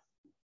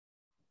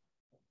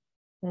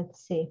 Let's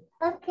see.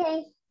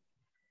 Okay.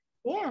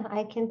 Yeah,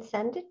 I can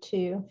send it to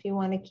you if you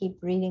want to keep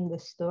reading the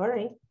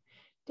story.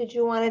 Did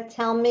you want to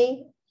tell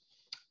me?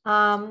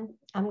 I'm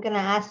going to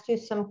ask you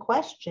some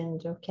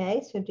questions,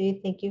 okay? So do you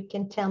think you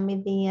can tell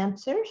me the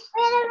answers?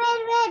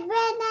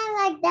 Red, not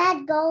like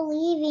that. Go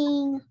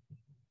leaving.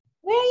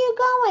 Where are you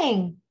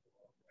going?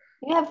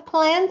 You have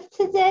plans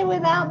today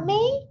without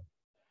me?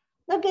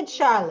 Look at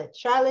Charlotte.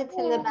 Charlotte's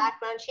in the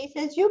background. She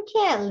says, you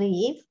can't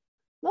leave.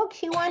 Look,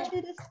 she wants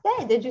you to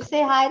stay. Did you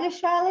say hi to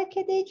Charlotte,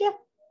 Khadija?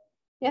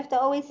 You have to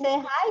always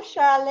say, hi,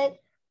 Charlotte.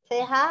 Say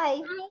hi.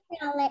 Hi,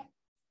 Violet.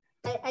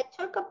 I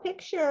took a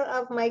picture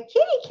of my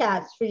kitty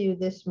cats for you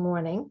this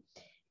morning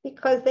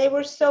because they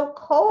were so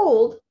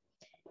cold.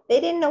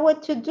 They didn't know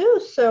what to do.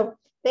 So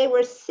they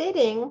were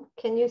sitting.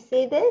 Can you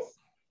see this?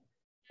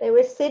 They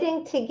were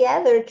sitting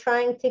together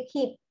trying to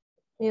keep,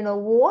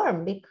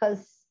 warm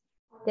because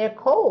they're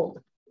cold.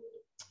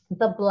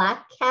 The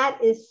black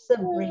cat is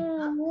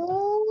Sabrina.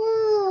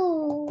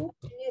 Ooh.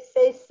 Can you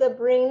say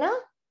Sabrina?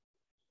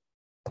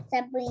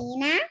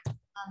 Sabrina.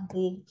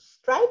 The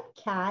striped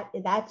cat,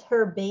 that's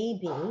her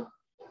baby,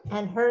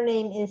 and her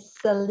name is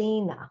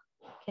Selena.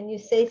 Can you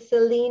say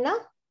Selena?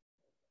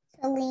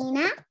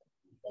 Selena.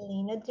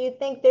 Selena, do you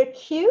think they're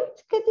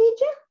cute,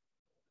 Khadija?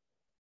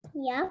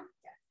 Yeah.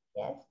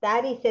 Yes,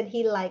 Daddy said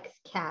he likes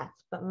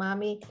cats, but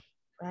Mommy,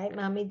 right?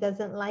 Mommy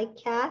doesn't like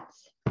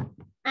cats.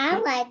 I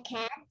like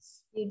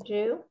cats. You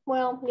do?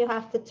 Well, you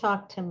have to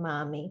talk to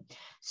Mommy.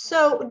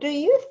 So do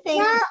you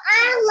think— No,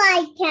 I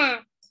like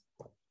cats.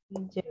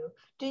 You do.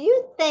 Do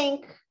you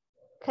think,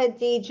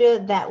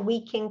 Khadija, that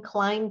we can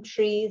climb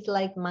trees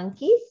like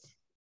monkeys?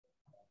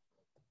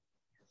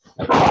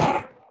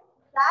 Stop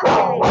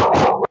it.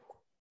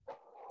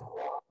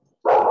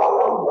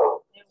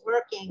 They're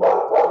working,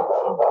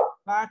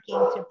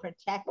 barking to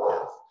protect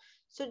us.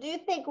 So do you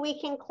think we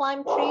can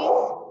climb trees?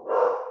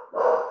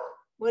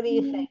 What do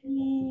you think?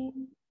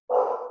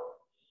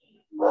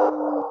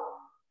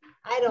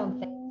 I don't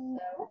think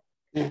so.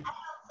 I don't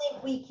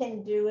think we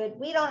can do it.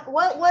 We don't,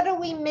 what are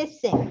we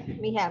missing?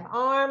 We have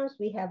arms,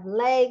 we have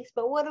legs,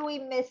 but what are we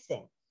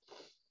missing?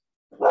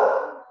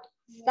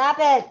 Stop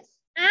it.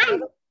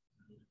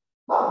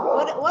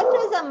 What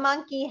does a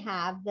monkey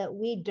have that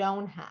we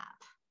don't have?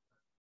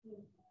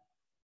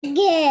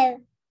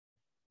 Give.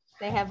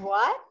 They have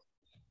what?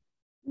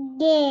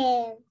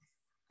 Give.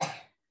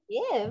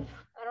 Give?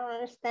 I don't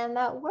understand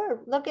that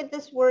word. Look at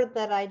this word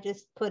that I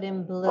just put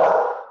in blue.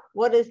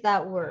 What is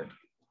that word?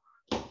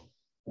 Do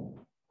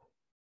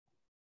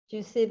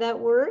you see that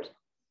word?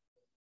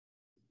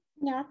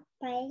 Yep,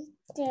 I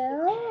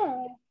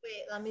do.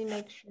 Wait, let me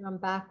make sure I'm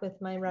back with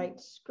my right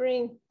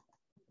screen.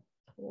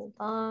 Hold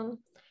on.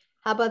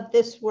 How about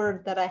this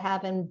word that I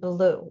have in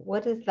blue?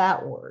 What is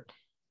that word?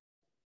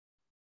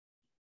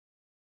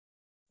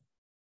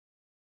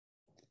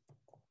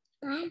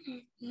 I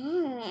don't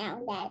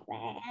know that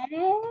word.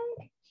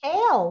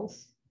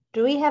 Tails.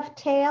 Do we have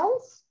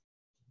tails?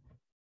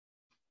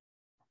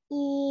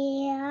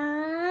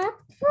 Yeah.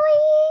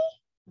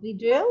 We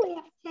do? We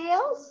have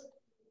tails?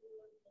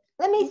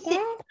 Let me see.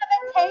 You have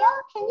a tail?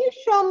 Can you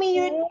show me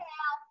your tail?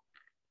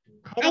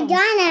 I don't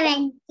have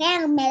a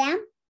tail,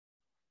 madam.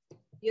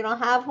 You don't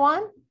have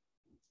one?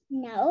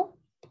 No.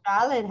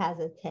 Charlotte has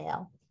a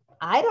tail.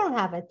 I don't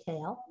have a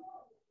tail.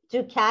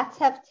 Do cats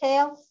have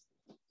tails?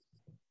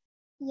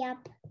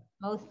 Yep.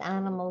 Most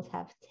animals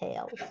have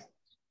tails.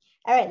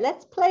 All right,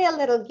 let's play a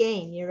little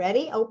game. You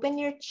ready? Open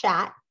your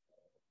chat.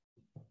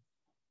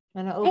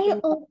 I'm gonna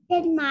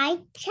open my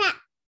chat.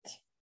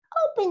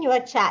 Open your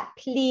chat,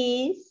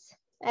 please.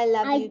 I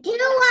love you. I do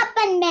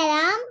open,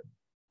 madam.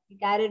 You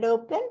got it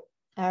open?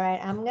 All right,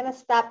 I'm gonna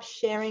stop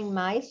sharing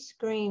my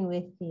screen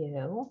with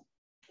you.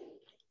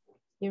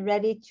 You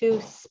ready to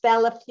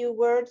spell a few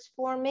words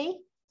for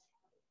me?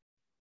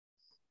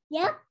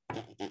 Yep.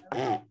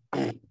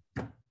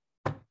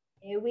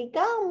 Here we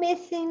go,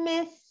 Missy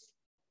Miss.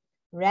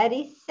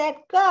 Ready,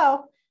 set,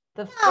 go.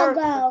 The first,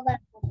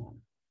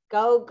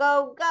 go.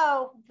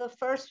 The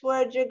first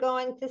word you're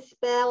going to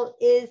spell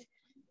is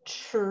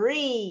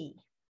tree.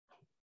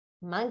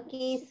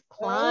 Monkeys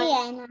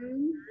climb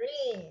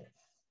trees.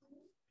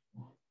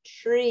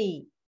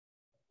 Tree.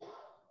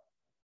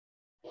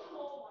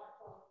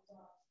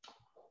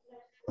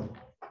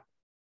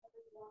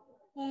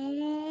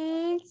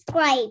 And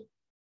scrape.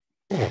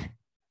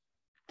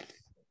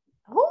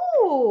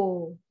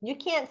 Oh, you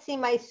can't see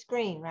my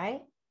screen,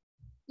 right?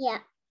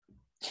 Yeah.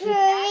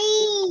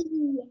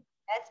 Tree.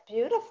 That's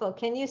beautiful.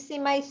 Can you see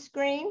my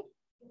screen?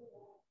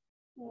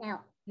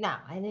 No. No,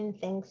 I didn't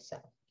think so.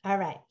 All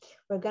right,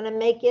 we're gonna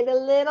make it a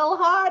little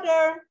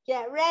harder.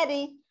 Get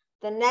ready.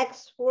 The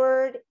next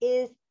word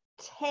is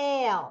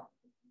tail.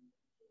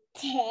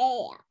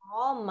 Tail.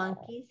 All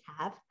monkeys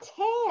have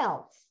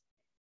tails.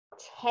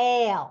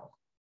 Tail.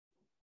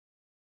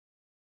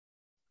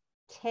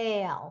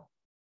 Tail.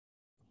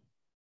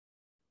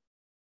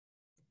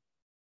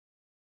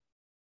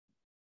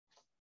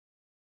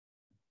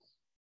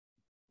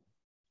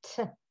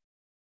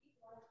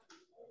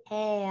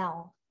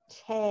 Tail.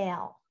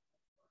 Tail.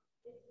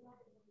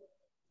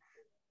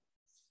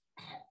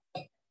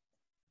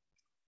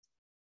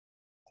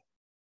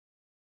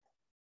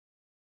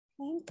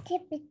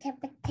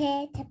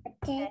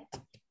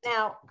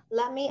 Now,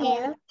 let me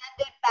send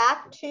it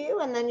back to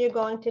you and then you're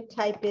going to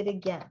type it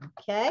again,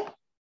 okay?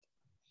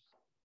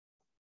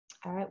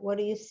 All right, what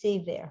do you see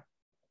there?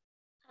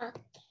 Okay.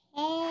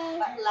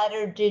 What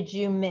letter did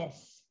you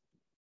miss?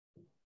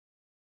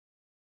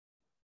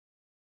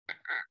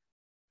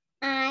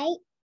 I.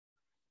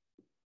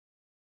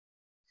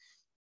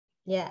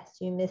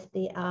 Yes, you missed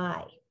the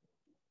I.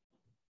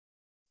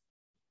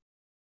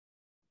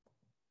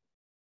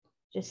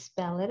 Just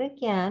spell it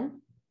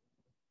again.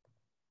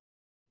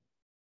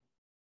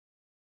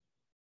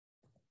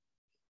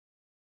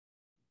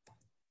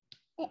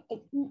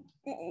 Good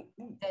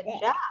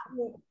job.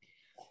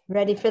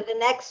 Ready for the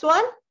next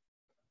one?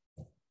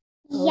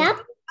 Yep.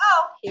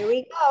 Oh, here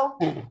we go.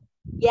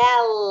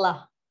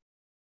 Yell.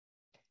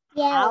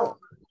 Yell.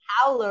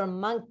 Howler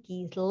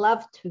monkeys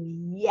love to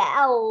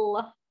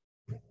yell.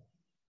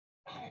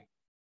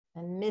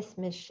 And Miss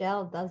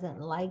Michelle doesn't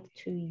like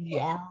to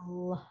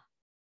yell.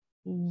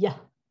 Yeah,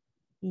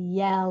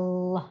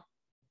 yell.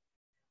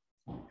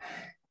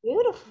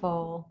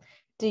 Beautiful.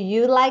 Do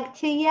you like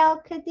to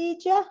yell,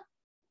 Khadija?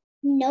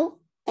 Nope.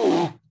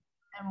 And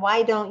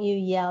why don't you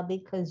yell?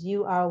 Because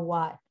you are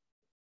what?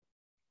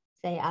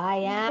 Say, I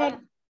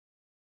am.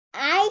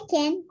 I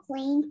can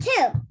clean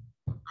too.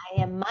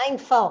 I am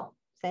mindful.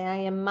 Say, I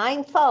am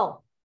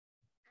mindful.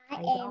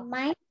 I am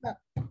mindful.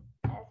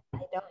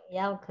 I don't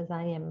yell because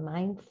I am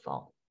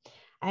mindful.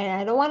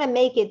 I don't want to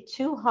make it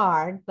too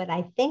hard, but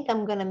I think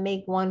I'm going to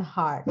make one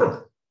hard.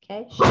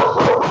 Okay.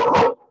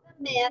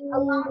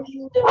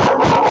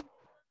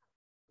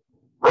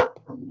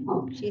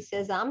 She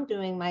says, I'm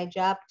doing my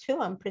job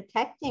too. I'm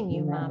protecting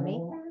you, mommy.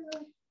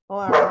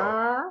 Or, all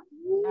right.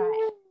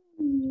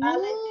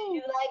 Charlotte, do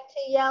you like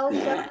to yell,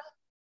 Charlotte?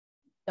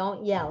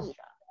 Don't yell,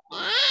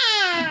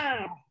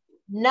 Charlotte.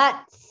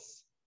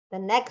 Nuts. The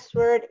next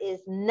word is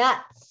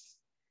nuts.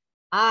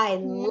 I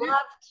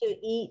love to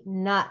eat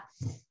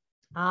nuts.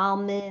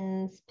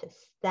 Almonds,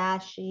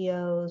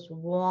 pistachios,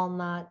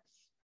 walnuts,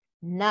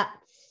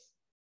 nuts.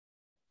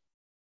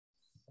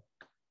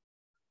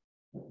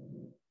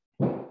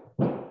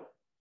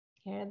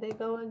 Here they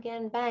go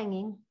again,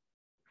 banging.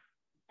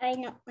 I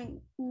know.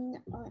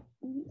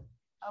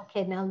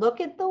 Okay, now look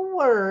at the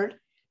word.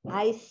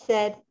 I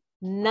said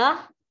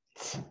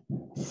nuts,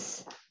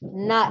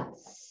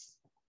 nuts.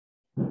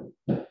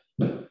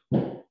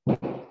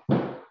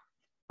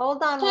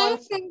 Hold on one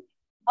second.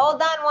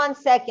 Hold on 1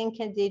 second,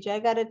 Khadija. I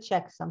gotta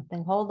check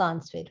something. Hold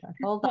on, sweetheart.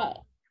 Hold on.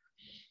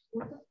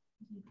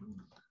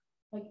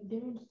 Like they're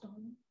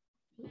installing.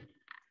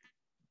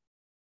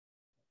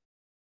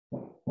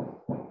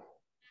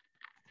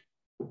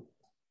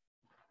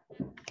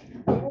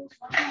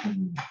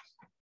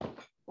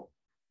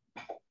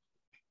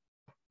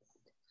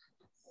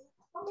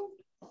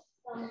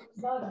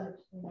 Burgers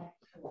not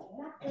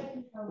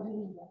getting from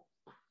India.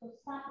 So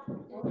stop,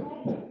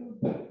 okay?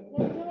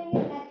 They're doing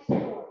it next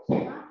door, so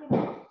knock it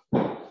off.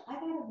 I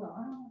gotta go. I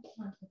don't have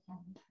time to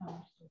have this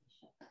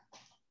conversation.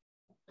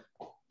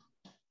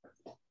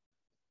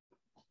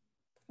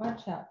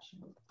 Watch out.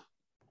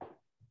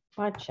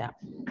 Watch out.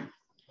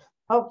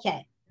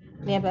 Okay,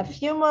 we have a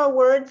few more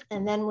words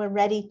and then we're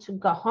ready to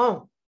go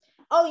home.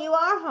 Oh, you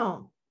are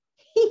home.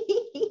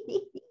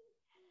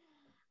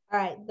 All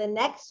right, the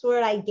next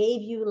word I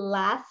gave you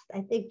last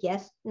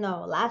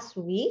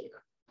week,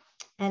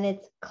 and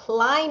it's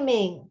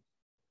climbing.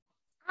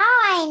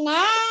 Oh, I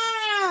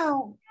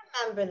know.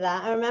 Remember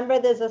that. I remember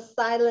there's a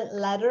silent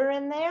letter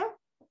in there.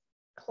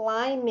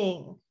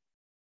 Climbing.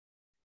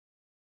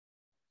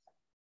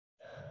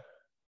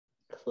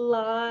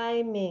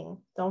 Climbing.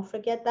 Don't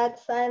forget that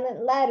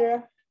silent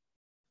letter.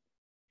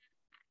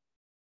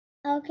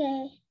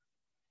 Okay.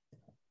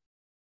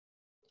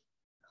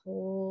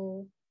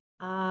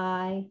 Climbing.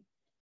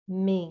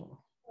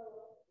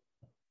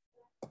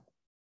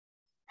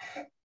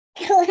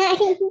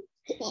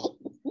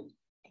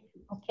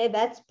 Okay,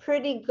 that's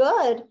pretty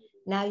good.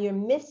 Now you're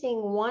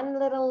missing one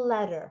little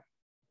letter.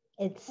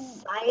 It's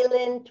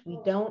silent. We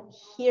don't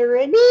hear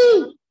it.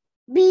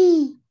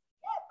 B.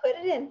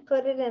 Yeah,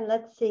 put it in.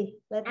 Let's see.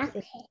 Let's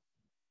see.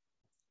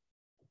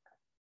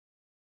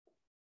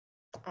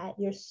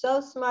 You're so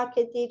smart,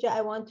 Khadija.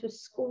 I want to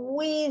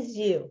squeeze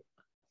you.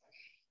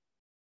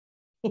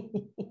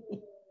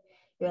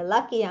 You're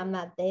lucky I'm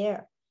not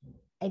there.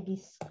 I'd be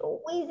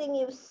squeezing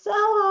you so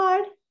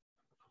hard.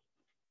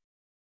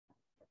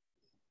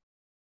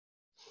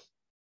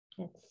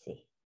 Let's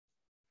see.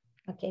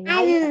 Okay,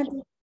 now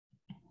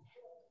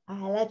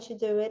I let you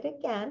do it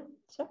again.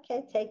 It's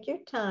okay. Take your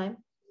time.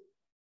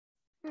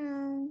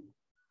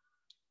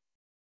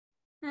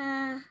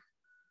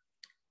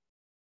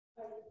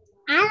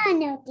 I don't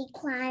know the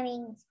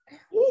climbing.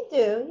 You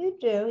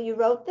do. You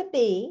wrote the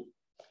B.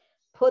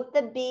 Put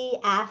the B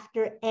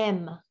after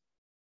M.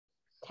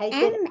 Type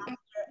it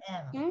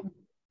after M.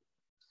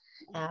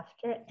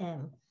 After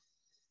M.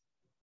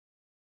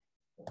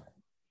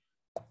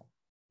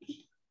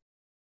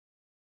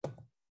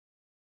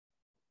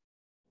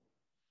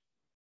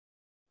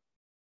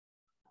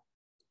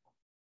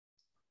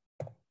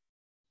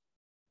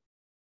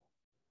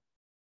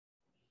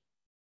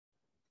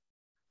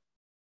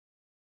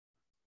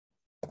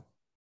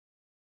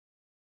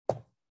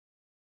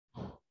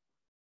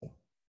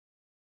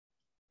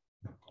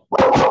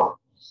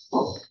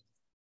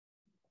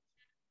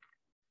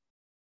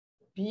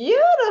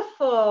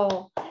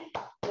 Beautiful.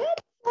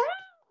 Good round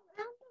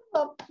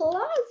of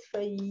applause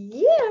for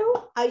you.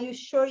 Are you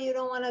sure you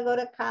don't want to go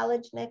to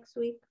college next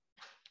week?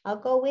 I'll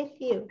go with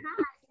you.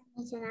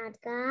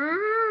 All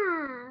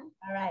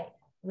right.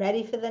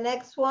 Ready for the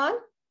next one?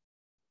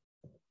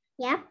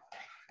 Yep.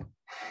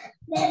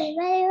 Ready,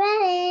 ready,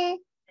 ready.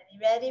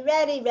 Ready,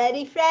 ready,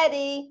 ready,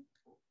 Freddy.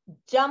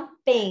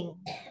 Jumping.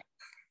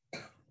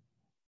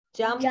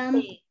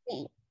 Jumping.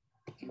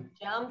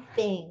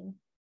 Jumping.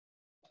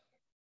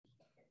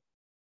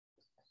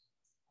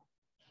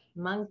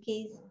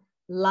 Monkeys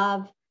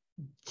love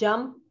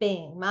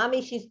jumping.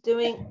 Mommy, she's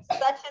doing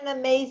such an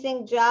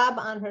amazing job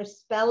on her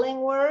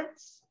spelling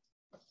words.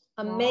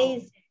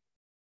 Amazing.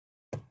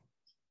 Wow.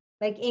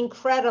 Like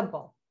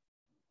incredible.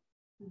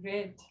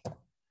 Great.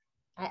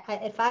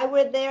 If I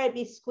were there, I'd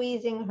be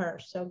squeezing her.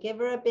 So give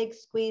her a big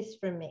squeeze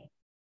for me.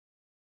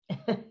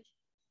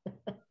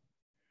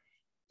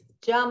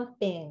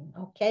 Jumping.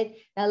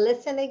 Okay. Now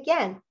listen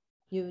again.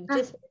 You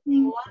just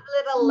missing one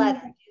little letter.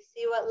 Do you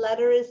see what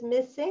letter is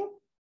missing?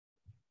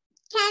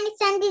 Can you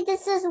send it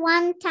this is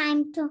one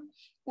time too?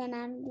 Then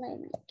I'm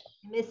learning.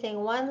 Missing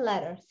one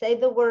letter. Say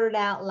the word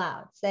out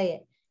loud. Say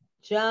it.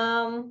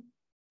 Jump.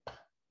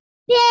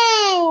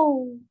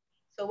 Yay!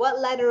 So what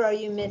letter are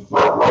you missing?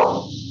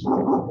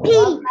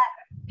 P.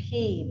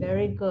 P.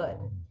 Very good.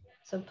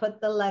 So put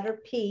the letter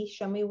P.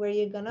 Show me where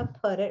you're going to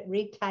put it.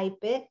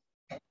 Retype it.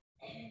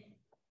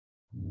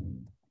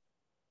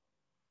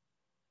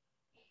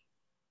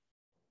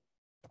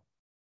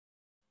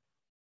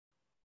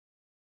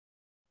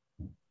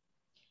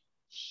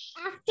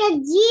 After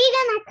G,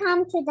 gonna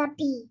come to the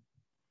P.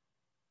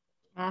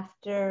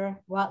 After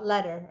what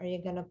letter are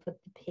you going to put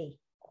the P?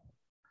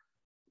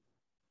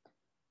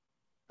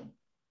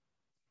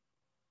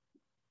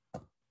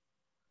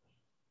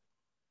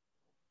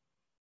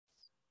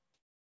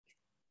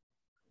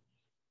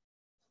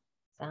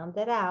 Sound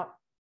it out.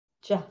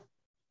 J,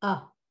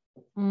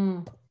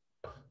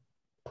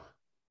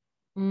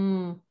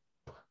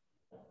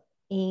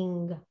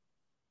 ing.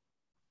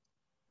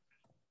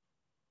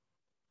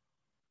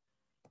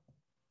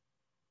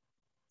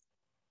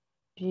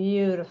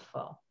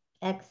 Beautiful.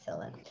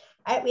 Excellent.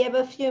 All right, we have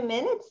a few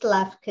minutes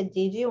left.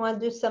 Khadija, you want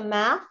to do some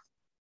math?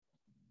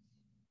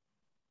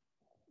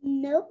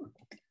 Nope.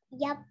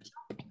 Yep.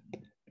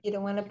 You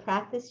don't want to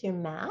practice your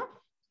math?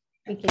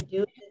 We could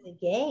do it as a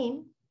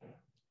game.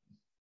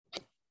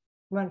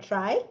 You want to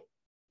try?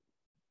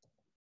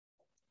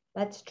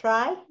 Let's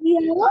try.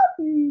 Yep.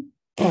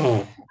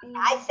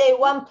 I say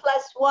 1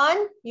 plus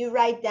 1. You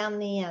write down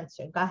the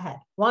answer. Go ahead.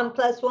 1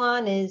 plus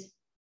 1 is,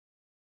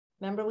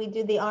 remember we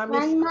do the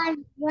army?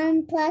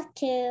 1 plus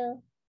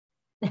 2.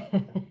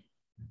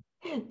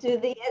 Do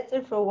the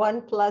answer for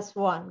 1 plus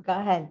 1. Go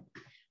ahead.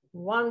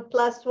 1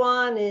 plus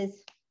 1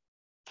 is?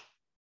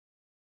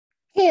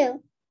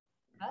 2.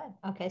 Good.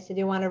 Okay, so do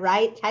you want to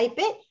type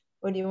it,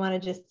 or do you want to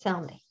just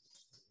tell me?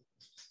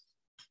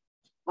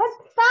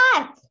 What's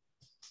that?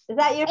 Is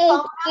that your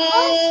phone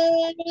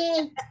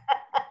number?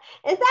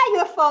 Is that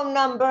your phone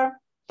number?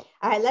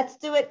 All right, let's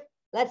do it.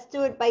 Let's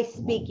do it by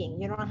speaking.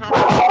 You don't have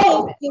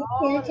to.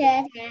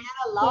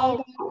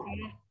 Alone.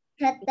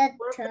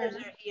 Workers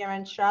are here,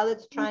 and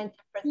Charlotte's trying to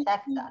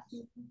protect us.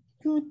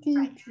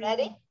 Right,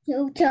 ready?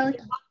 1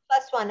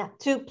 plus 1.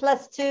 2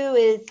 plus 2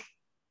 is.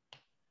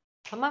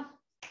 Come on,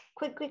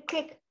 quick, quick,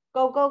 quick.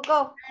 Go, go,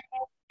 go.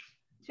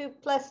 2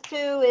 plus 2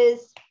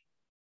 is.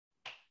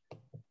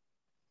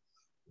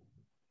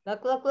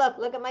 Look, look, look.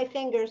 Look at my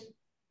fingers.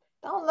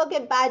 Don't look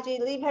at Baji.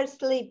 Leave her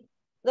sleep.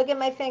 Look at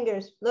my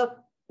fingers. Look,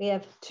 we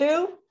have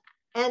 2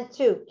 and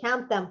 2.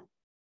 Count them.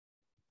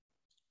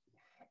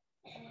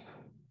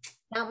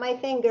 Count my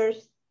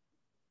fingers.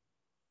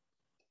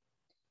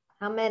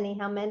 How many?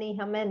 How many?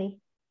 How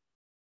many?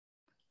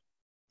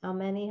 How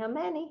many? How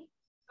many?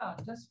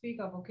 Just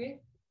speak up,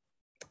 okay?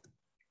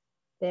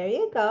 There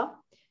you go.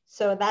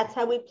 So that's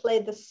how we play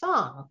the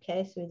song.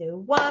 Okay, so we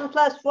do 1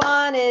 plus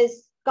 1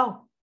 is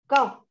go,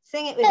 go.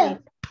 Sing it with me.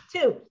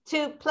 2.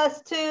 2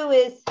 plus 2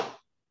 is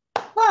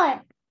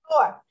 4.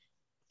 4.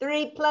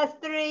 3 plus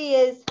 3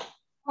 is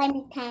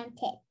Pancake.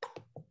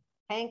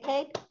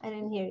 pancake. I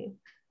didn't hear you.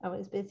 I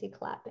was busy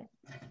clapping.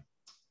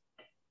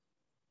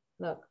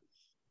 Look.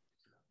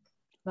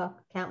 Look,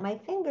 count my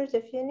fingers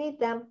if you need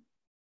them.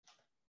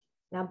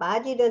 Now,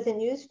 Baji doesn't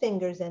use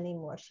fingers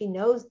anymore. She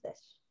knows this.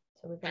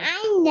 So we're gonna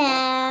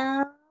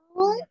I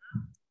know.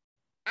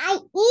 I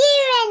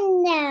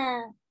even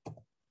know.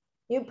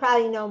 You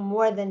probably know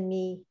more than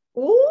me.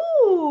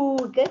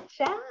 Ooh, good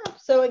job.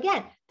 So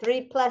again,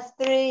 3 plus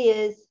 3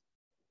 is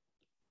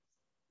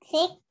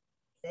 6.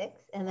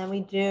 6. And then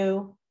we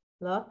do,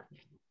 look,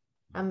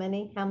 how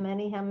many, how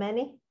many, how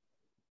many?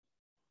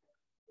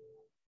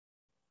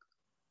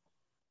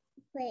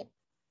 Wait.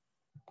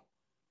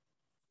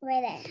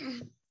 Wait.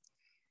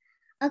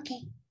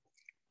 Okay.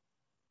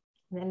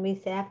 And then we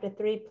say after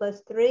 3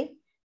 plus 3,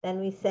 then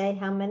we say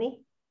how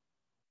many?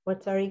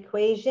 What's our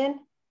equation?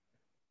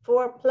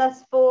 4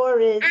 plus 4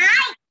 is?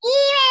 I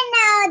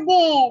even know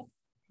this.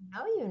 I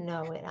know you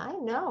know it. I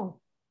know.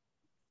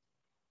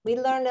 We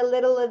learned a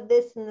little of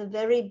this in the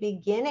very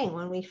beginning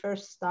when we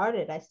first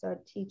started. I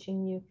started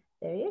teaching you.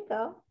 There you go.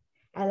 All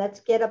right,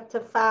 let's get up to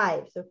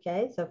 5s,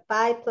 okay? So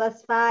 5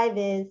 plus 5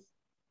 is?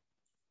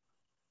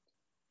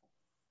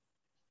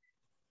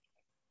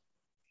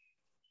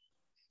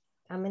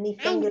 How many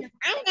I fingers? know.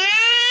 I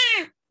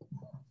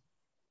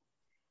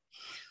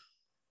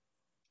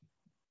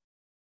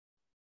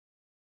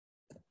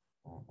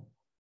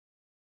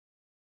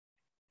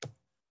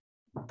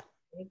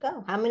There you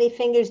go. How many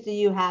fingers do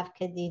you have,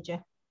 Khadija?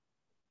 know.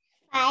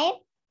 5.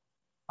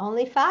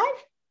 Only 5?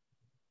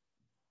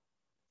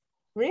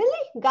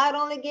 Really? God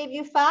only gave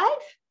you 5?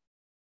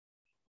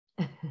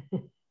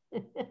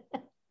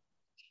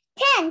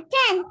 10,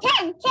 10, 10,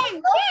 10,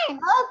 10.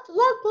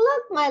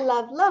 Look, my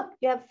love. Look,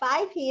 you have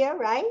 5 here,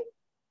 right?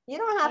 You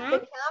don't have to Yeah.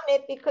 count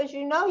it because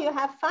you know you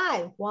have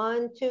 5.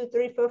 1, 2,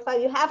 3, 4,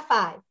 5. You have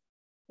 5.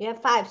 You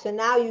have 5. So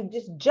now you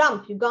just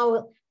jump. You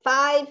go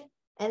 5,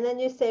 and then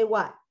you say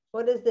what?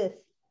 What is this?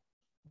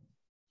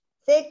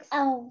 6,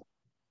 Oh,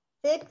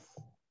 6,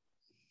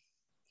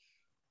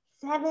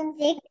 7,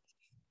 6,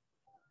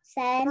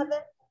 7,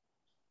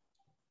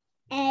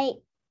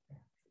 8,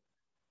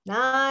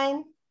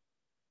 9,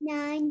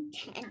 9,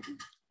 10.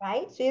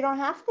 right? So you don't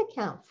have to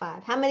count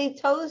 5. How many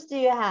toes do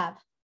you have?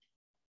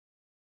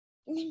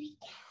 Let me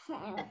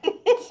count.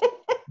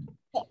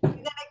 You're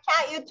gonna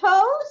count your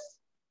toes?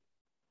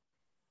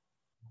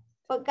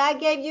 But God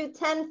gave you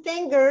 10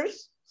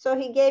 fingers, so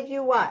he gave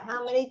you what?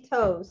 How many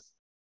toes?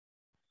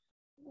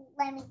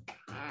 Let me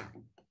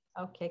count.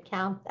 Okay,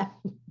 count them.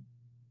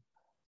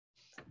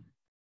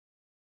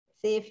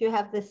 See if you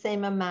have the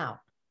same amount.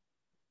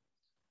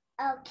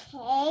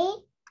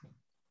 Okay.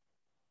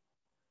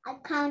 I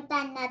count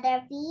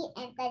another feet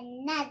and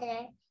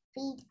another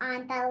feet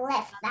on the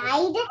left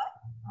side.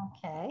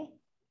 Okay.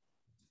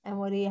 And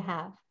what do you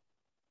have?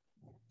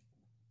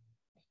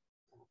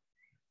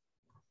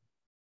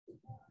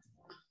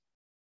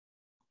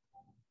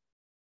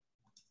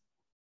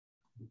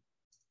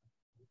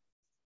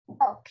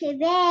 Okay,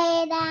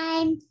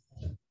 bedtime.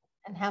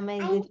 And how many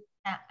did you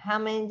count? How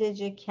many did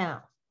you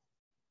count?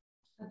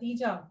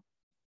 Khadija,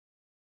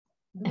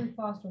 do it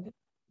fast, okay?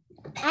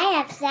 I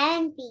have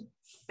 7 feet.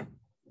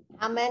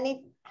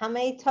 How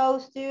many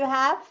toes do you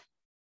have?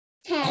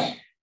 10.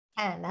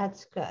 10.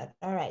 That's good.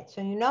 All right.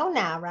 So you know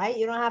now, right?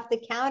 You don't have to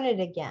count it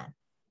again.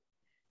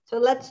 So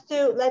let's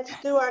do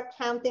our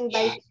counting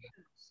by twos.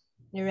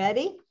 You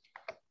ready?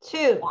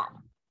 2.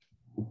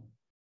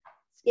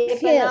 Skip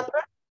 2. a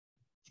number.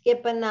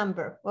 Skip a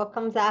number. What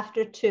comes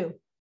after 2?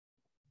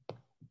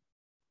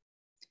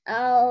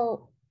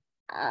 Oh.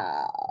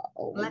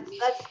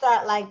 Let's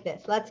start like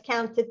this. Let's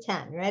count to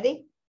 10.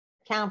 Ready?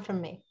 Count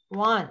from me.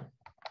 1.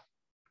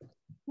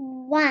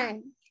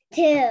 1,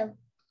 2,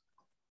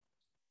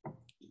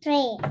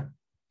 3,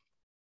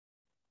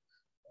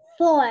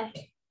 4.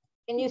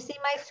 Can you see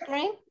my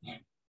screen?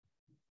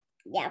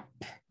 Yep.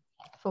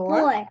 4.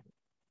 4,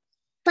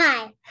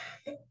 5,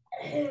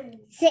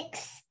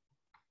 6,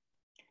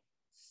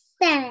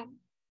 7,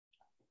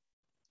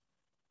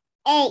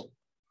 8,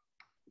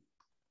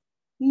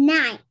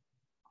 9,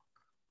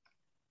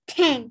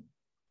 10.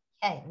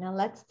 Okay, now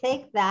let's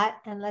take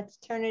that and let's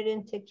turn it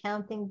into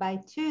counting by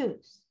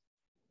twos.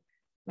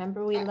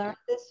 Remember we learned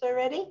this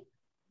already?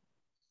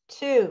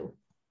 2.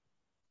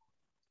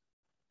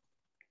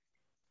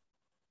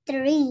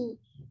 3,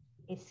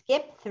 We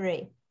skipped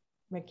 3.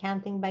 We're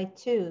counting by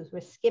twos.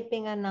 We're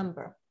skipping a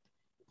number.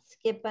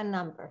 Skip a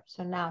number.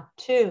 So now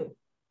 2.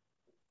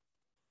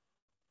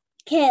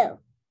 2,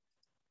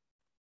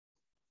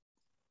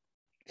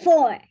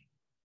 4,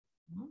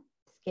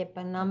 Skip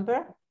a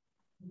number.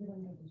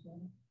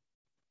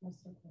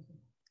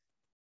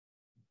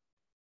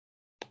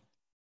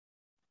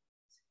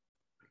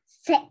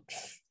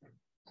 6,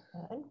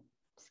 Good.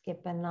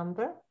 Skip a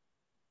number.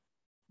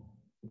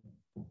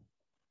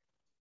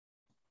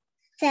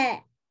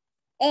 7,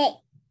 8,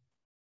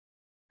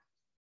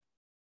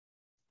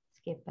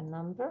 Skip a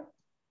number.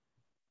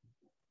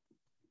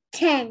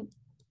 10.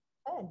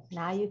 Good.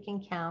 Now you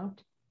can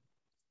count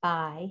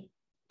by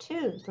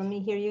twos. Let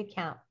me hear you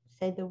count.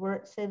 Say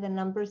the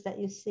numbers that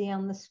you see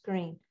on the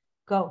screen.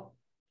 Go.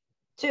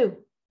 2.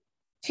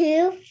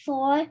 2,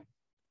 4,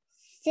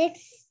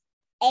 6,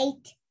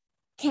 8,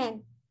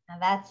 10. Now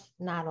that's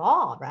not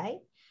all, right?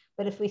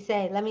 But if we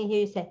say, let me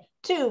hear you say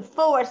 2,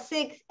 4,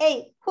 6,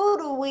 8. Who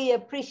do we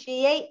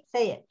appreciate?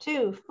 Say it.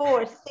 2,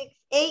 4, 6,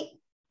 8.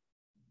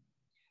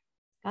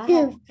 Go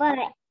ahead. 2, 4,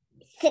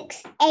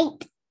 6,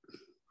 8.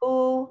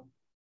 Who?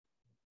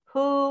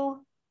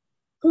 Who?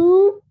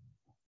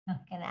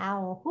 Like an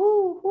owl.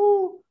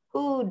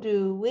 Who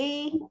do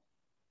we?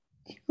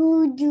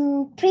 Who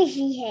do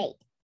appreciate?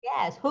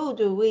 Yes, who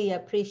do we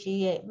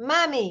appreciate?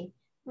 Mommy,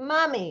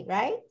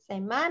 right? Say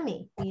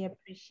mommy, we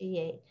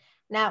appreciate.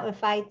 Now,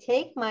 if I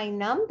take my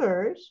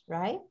numbers,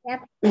 right? Yep.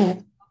 Go back.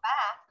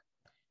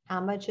 How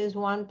much is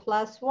 1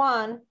 plus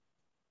 1?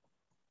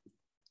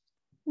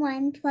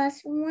 1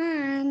 plus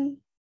 1.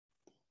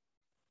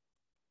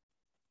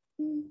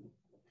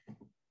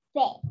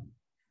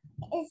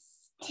 Is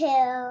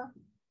 2.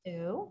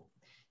 2.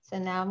 So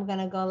now I'm going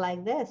to go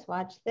like this.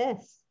 Watch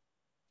this.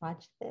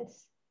 Watch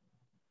this.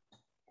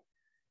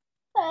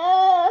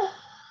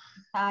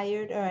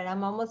 Tired? All right,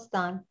 I'm almost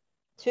done.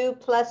 2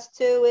 plus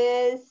 2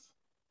 is,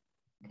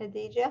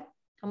 Khadija?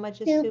 How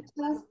much is 2 2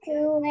 plus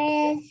 2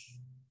 is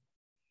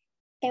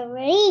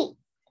 3.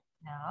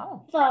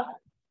 No. 4.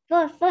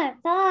 4, 4,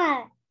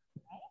 4.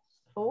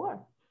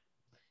 4.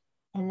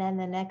 And then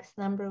the next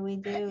number we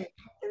do,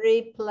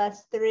 3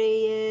 plus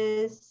 3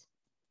 is?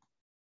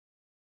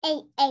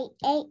 8, 8,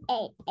 8,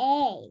 8,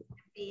 8.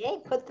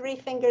 8. Put 3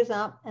 fingers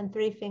up and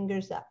 3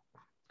 fingers up.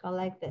 Go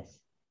like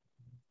this.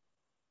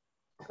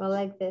 Go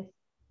like this.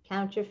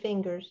 Count your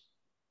fingers.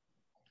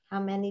 How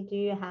many do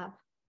you have?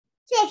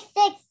 6, 6,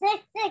 6,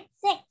 6,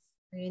 6.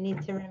 You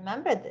need to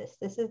remember this.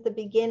 This is the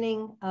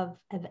beginning of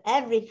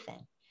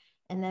everything.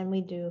 And then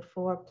we do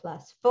 4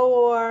 plus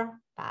 4,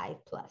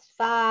 5 plus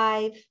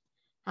 5.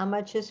 How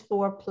much is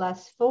 4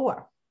 plus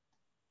 4?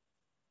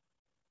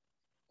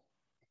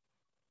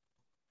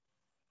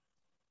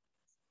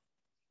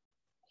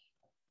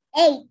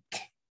 8.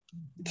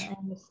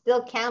 And you're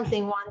still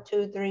counting 1,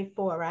 2, 3,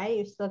 4, right?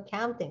 You're still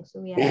counting. So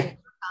we have to work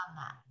on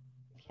that.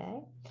 Okay.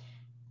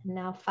 And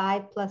now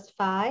 5 plus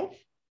 5.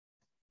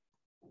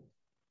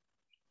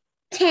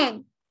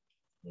 10.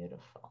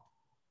 Beautiful.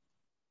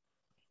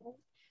 Okay.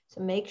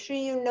 So make sure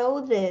you know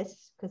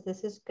this, because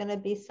this is going to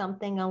be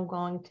something I'm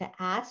going to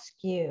ask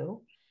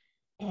you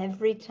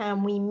every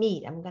time we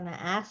meet. I'm going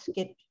to ask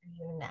it to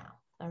you now.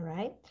 All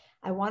right.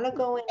 I want to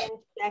go in and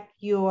check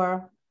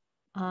your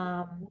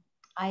iExcel,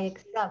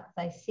 because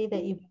I see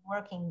that you've been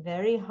working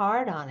very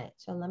hard on it.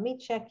 So let me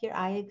check your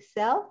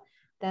iExcel.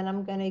 Then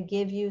I'm going to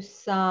give you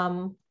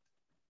some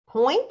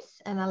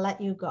points and I'll let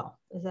you go.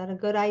 Is that a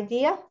good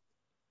idea?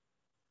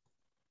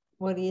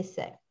 What do you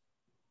say?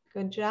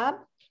 Good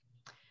job.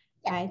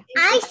 Yeah.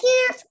 I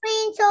see the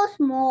screen so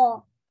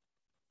small.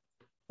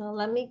 Well,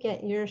 let me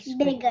get your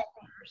screen Bigger.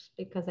 first,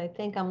 because I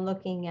think I'm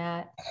looking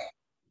at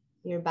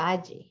your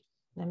badgie.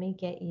 Let me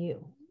get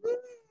you.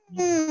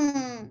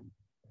 Can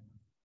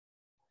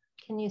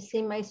you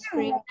see my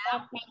screen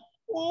now?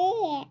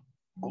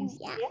 Can you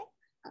see it?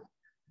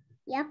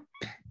 Yep.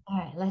 All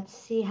right, let's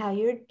see how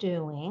you're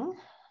doing.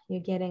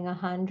 You're getting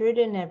 100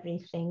 in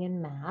everything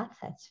in math.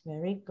 That's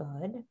very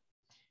good.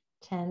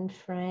 10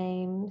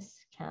 frames,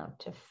 count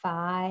to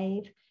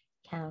 5,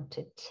 count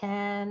to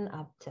 10,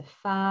 up to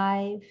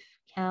 5,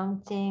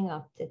 counting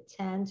up to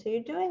 10. So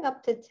you're doing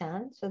up to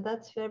 10. So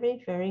that's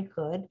very, very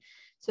good.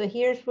 So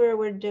here's where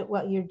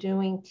what you're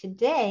doing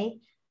today.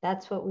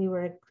 That's what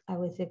I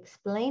was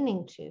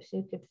explaining to you. So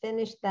you could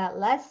finish that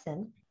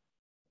lesson.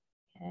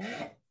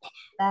 Okay.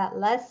 That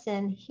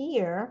lesson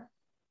here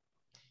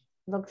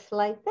looks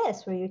like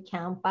this, where you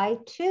count by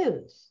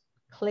 2s.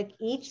 Click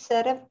each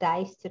set of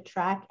dice to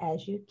track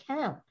as you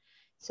count.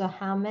 So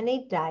how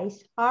many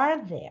dice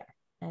are there?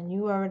 And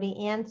you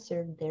already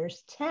answered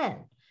there's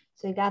 10.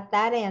 So you got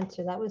that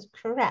answer. That was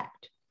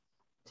correct.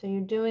 So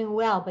you're doing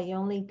well, but you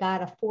only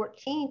got a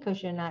 14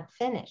 because you're not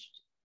finished.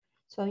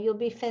 So you'll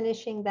be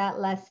finishing that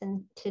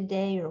lesson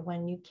today or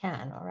when you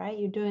can, all right?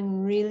 You're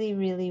doing really,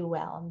 really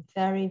well. I'm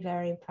very,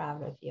 very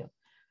proud of you.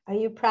 Are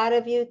you proud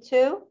of you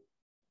too?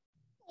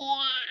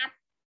 Yeah.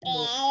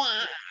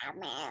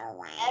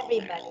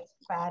 Everybody's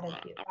proud of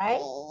you,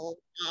 right?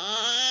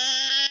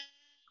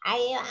 Are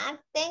you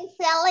acting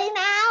silly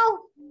now?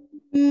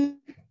 Is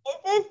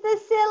this the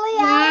silly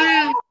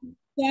hour?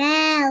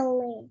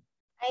 Jelly.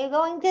 Are you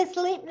going to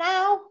sleep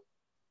now?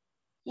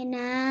 You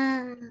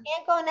know. You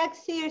can't go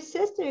next to your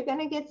sister. You're going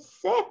to get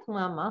sick,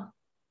 Mama.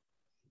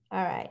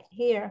 All right,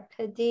 here,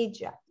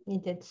 Khadija. You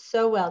did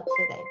so well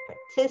today,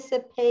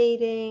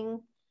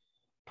 participating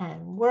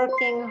and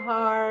working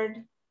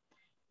hard.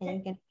 And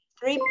you get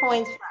 3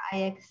 points for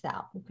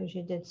iExcel because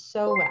you did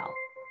so well.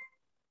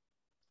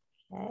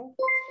 Okay,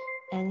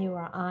 and you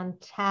are on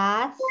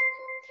task.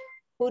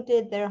 Who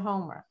did their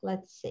homework?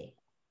 Let's see.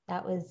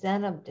 That was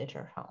Zenab did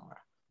her homework.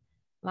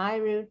 My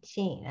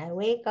routine. I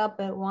wake up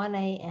at 1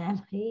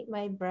 a.m., I eat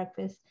my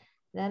breakfast,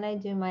 then I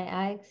do my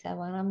iExcel.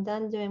 When I'm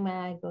done doing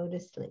I go to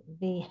sleep.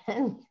 The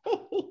end.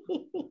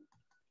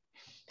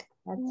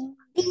 That's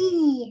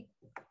B.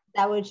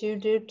 that what you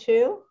do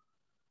too?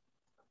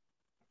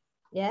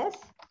 Yes?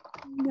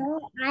 No,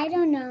 I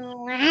don't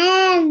know.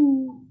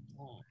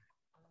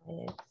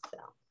 iExcel.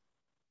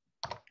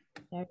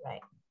 All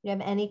right. You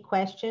have any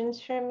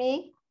questions for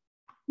me?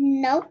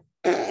 Nope.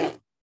 You're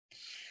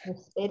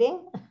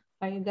sitting?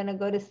 Are you going to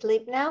go to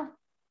sleep now?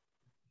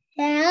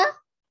 Yeah.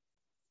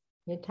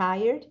 You're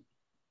tired?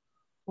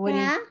 What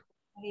Yeah.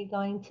 are you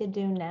going to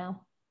do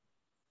now?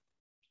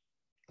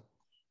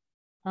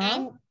 Huh?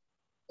 I'm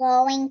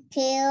going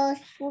to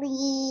sleep.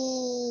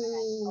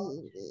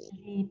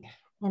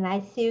 And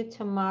I see you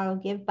tomorrow.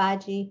 Give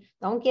Baji,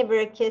 don't give her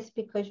a kiss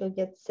because you'll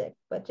get sick,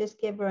 but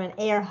just give her an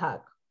air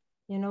hug.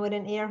 You know what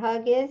an air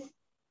hug is?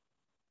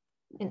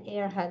 An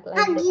air hug. Like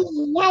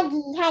Huggy,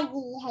 huggy,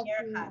 huggy,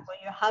 air huggy. hug,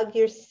 where you hug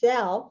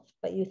yourself,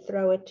 but you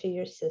throw it to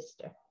your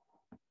sister,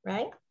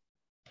 right?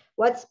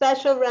 What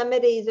special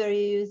remedies are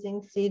you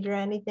using, Cedar?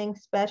 Anything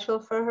special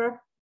for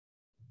her?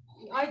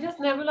 I just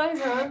nebulize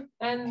her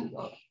and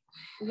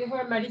give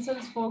her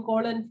medicines for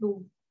cold and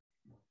flu.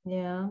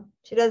 Yeah.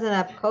 She doesn't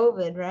have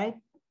COVID, right?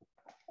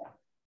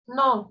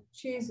 No,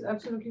 she's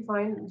absolutely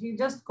fine. She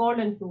just cold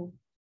and flu.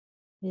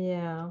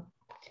 Yeah.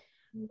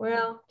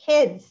 Well,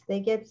 kids, they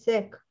get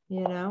sick,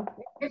 you know.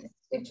 It's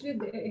actually,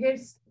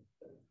 it's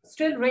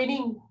still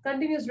raining,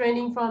 continuous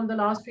raining from the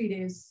last 3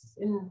 days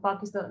in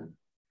Pakistan.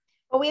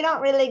 Well, we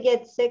don't really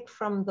get sick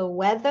from the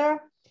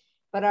weather,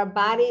 but our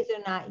bodies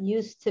are not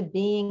used to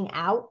being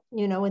out,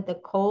 you know, with the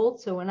cold,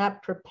 so we're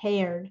not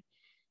prepared.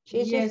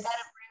 She's just Yes. got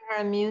to bring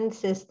her immune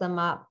system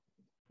up.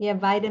 You have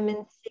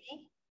vitamin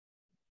C?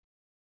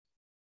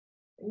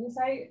 Yes,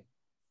 I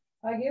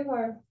give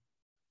her.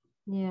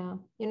 Yeah.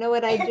 You know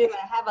what I do?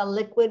 I have a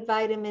liquid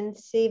vitamin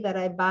C that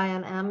I buy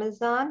on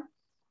Amazon.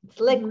 It's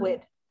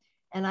liquid.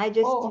 And I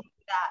just Oh,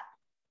 take that,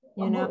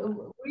 you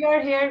know. we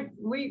are here.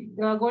 We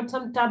got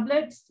some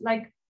tablets,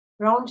 like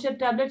round shape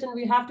tablets, and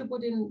we have to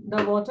put in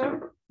the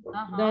water.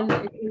 Then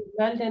it will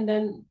melt, and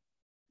then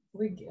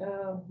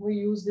we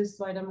use this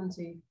vitamin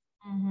C.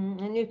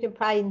 And you could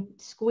probably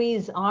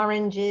squeeze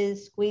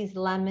oranges, squeeze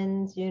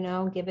lemons, you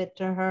know, give it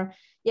to her.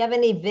 You have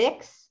any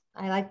Vicks?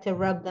 I like to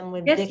rub them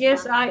with Vicks.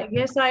 Yes,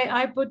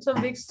 I put some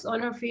Vicks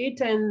on her feet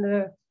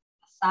and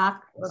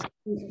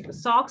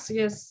socks.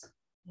 Yes.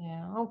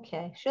 Yeah,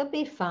 okay. She'll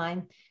be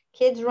fine.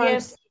 Kids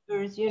run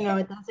fevers, you know,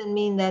 it doesn't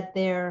mean that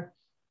they're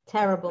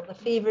terrible. The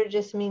fever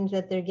just means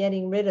that they're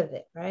getting rid of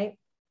it, right?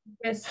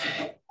 Yes,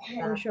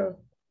 for sure.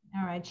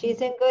 All right. She's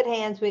in good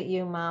hands with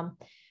you, Mom.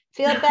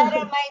 Feel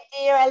better, my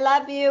dear. I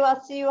love you.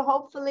 I'll see you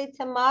hopefully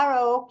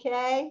tomorrow,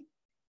 okay?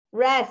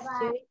 Rest. Bye.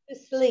 You need to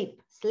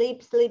sleep.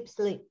 Sleep, sleep,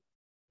 sleep.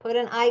 Put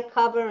an eye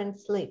cover and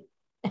sleep.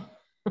 All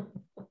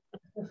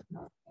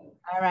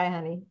right,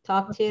 honey.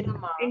 Talk to you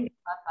tomorrow.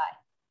 Bye-bye.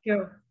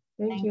 Sure.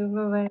 Thank you.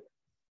 Bye-bye.